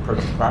to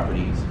purchase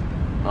properties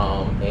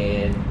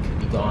and could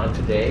be gone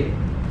today,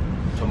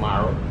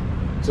 tomorrow.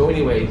 So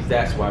anyways,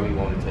 that's why we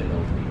won't attend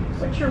those meetings.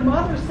 But your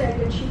mother said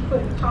that she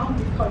couldn't come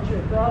because your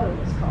brother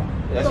was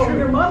coming. That's so true.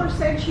 Your mother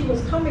said she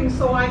was coming,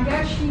 so I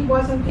guess she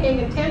wasn't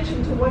paying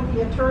attention to what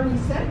the attorney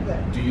said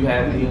then. Do you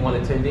have anyone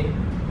attending?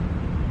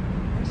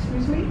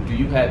 Excuse me? Do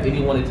you have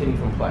anyone attending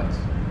from Plex?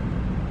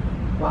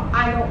 Well,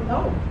 I don't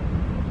know.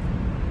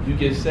 You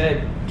just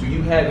said, do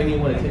you have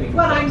anyone attending from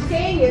What Plex? I'm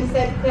saying is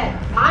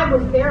that I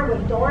was there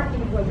when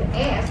Dorothy was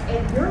asked,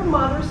 and your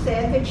mother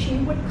said that she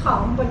would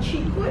come, but she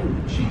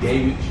couldn't. She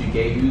gave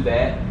you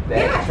that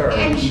Yeah, term.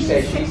 and She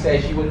she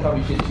said she would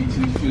come. She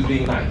was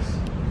being nice.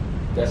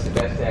 That's the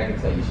best thing I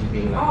can tell you. She's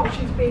being Oh, nice.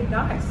 she's being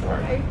nice,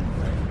 okay?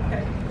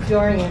 Okay.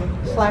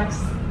 Dorian,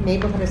 Flex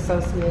Neighborhood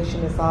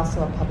Association is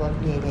also a public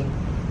meeting,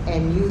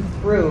 and you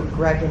threw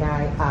Greg and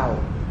I out.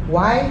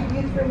 Why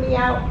you threw me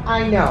out,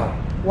 I know.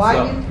 Why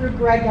So- you threw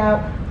Greg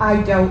out, I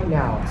don't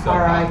know. So All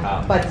right,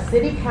 how? but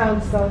City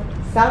Council,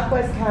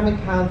 Southwest Common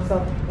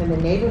Council, and the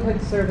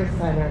Neighborhood Service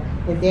Center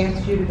has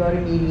asked you to go to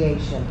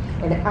mediation,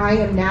 and I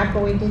am not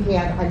going to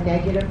have a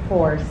negative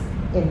force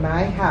in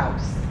my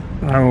house.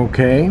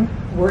 Okay.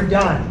 We're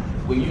done.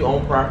 When you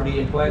own property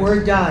in Plex,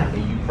 We're done.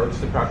 and you purchase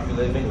the property you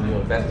live in, when you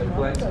invest in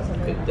Plex,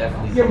 you could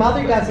definitely. Your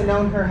mother doesn't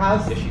own her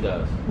house. Yes, she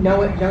does.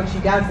 No, she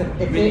doesn't.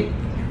 It's really- in, you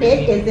really-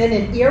 it is in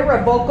an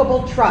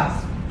irrevocable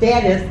trust.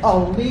 That is a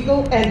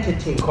legal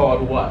entity.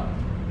 Called what?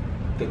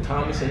 The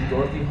Thomas and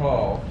Dorothy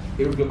Hall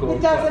irrevocable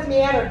It doesn't trust.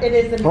 matter. It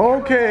is an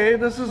Okay,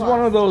 this is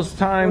one of those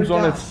times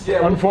when it's Yeah,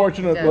 we'll-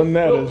 unfortunate yeah.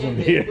 Lynette We'll isn't end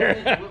it.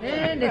 here.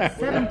 And it's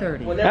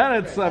 7:30. And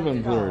it's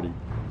 7:30.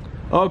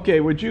 Okay,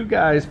 would you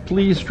guys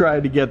please try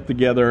to get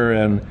together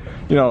and,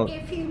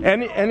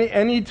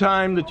 any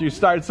time that you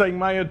start saying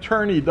my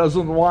attorney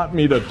doesn't want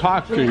me to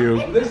talk to you,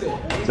 Listen.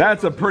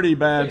 that's a pretty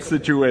bad When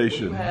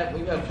situation. you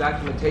have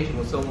documentation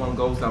when someone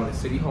goes down to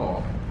City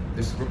Hall,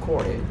 this is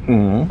recorded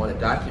Mhm. on a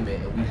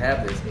document, and we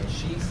have this, and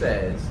she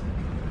says,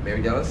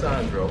 Mary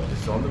D'Alessandro,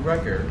 just on the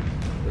record,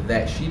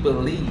 that she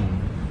believed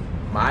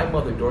my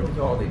mother, Dorothy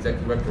Hall, the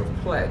executive director of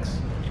Plex,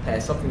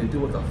 had something to do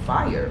with a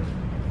fire,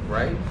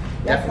 right?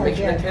 Yes, I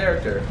Defamation of did.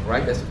 character,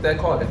 right? That's what they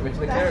call it,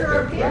 defamation of That's her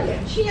character. opinion.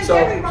 Right? She has So,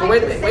 every right wait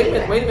to a minute, say wait a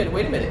minute, that.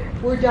 wait a minute.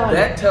 We're done.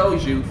 That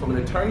tells you, from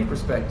an attorney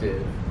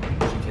perspective,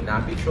 she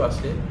cannot be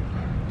trusted.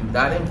 Do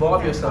not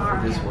involve yourself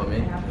with this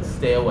woman.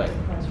 Stay away.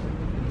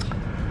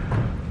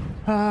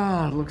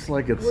 Ah, looks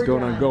like it's We're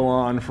going to done. go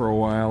on for a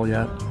while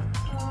yet.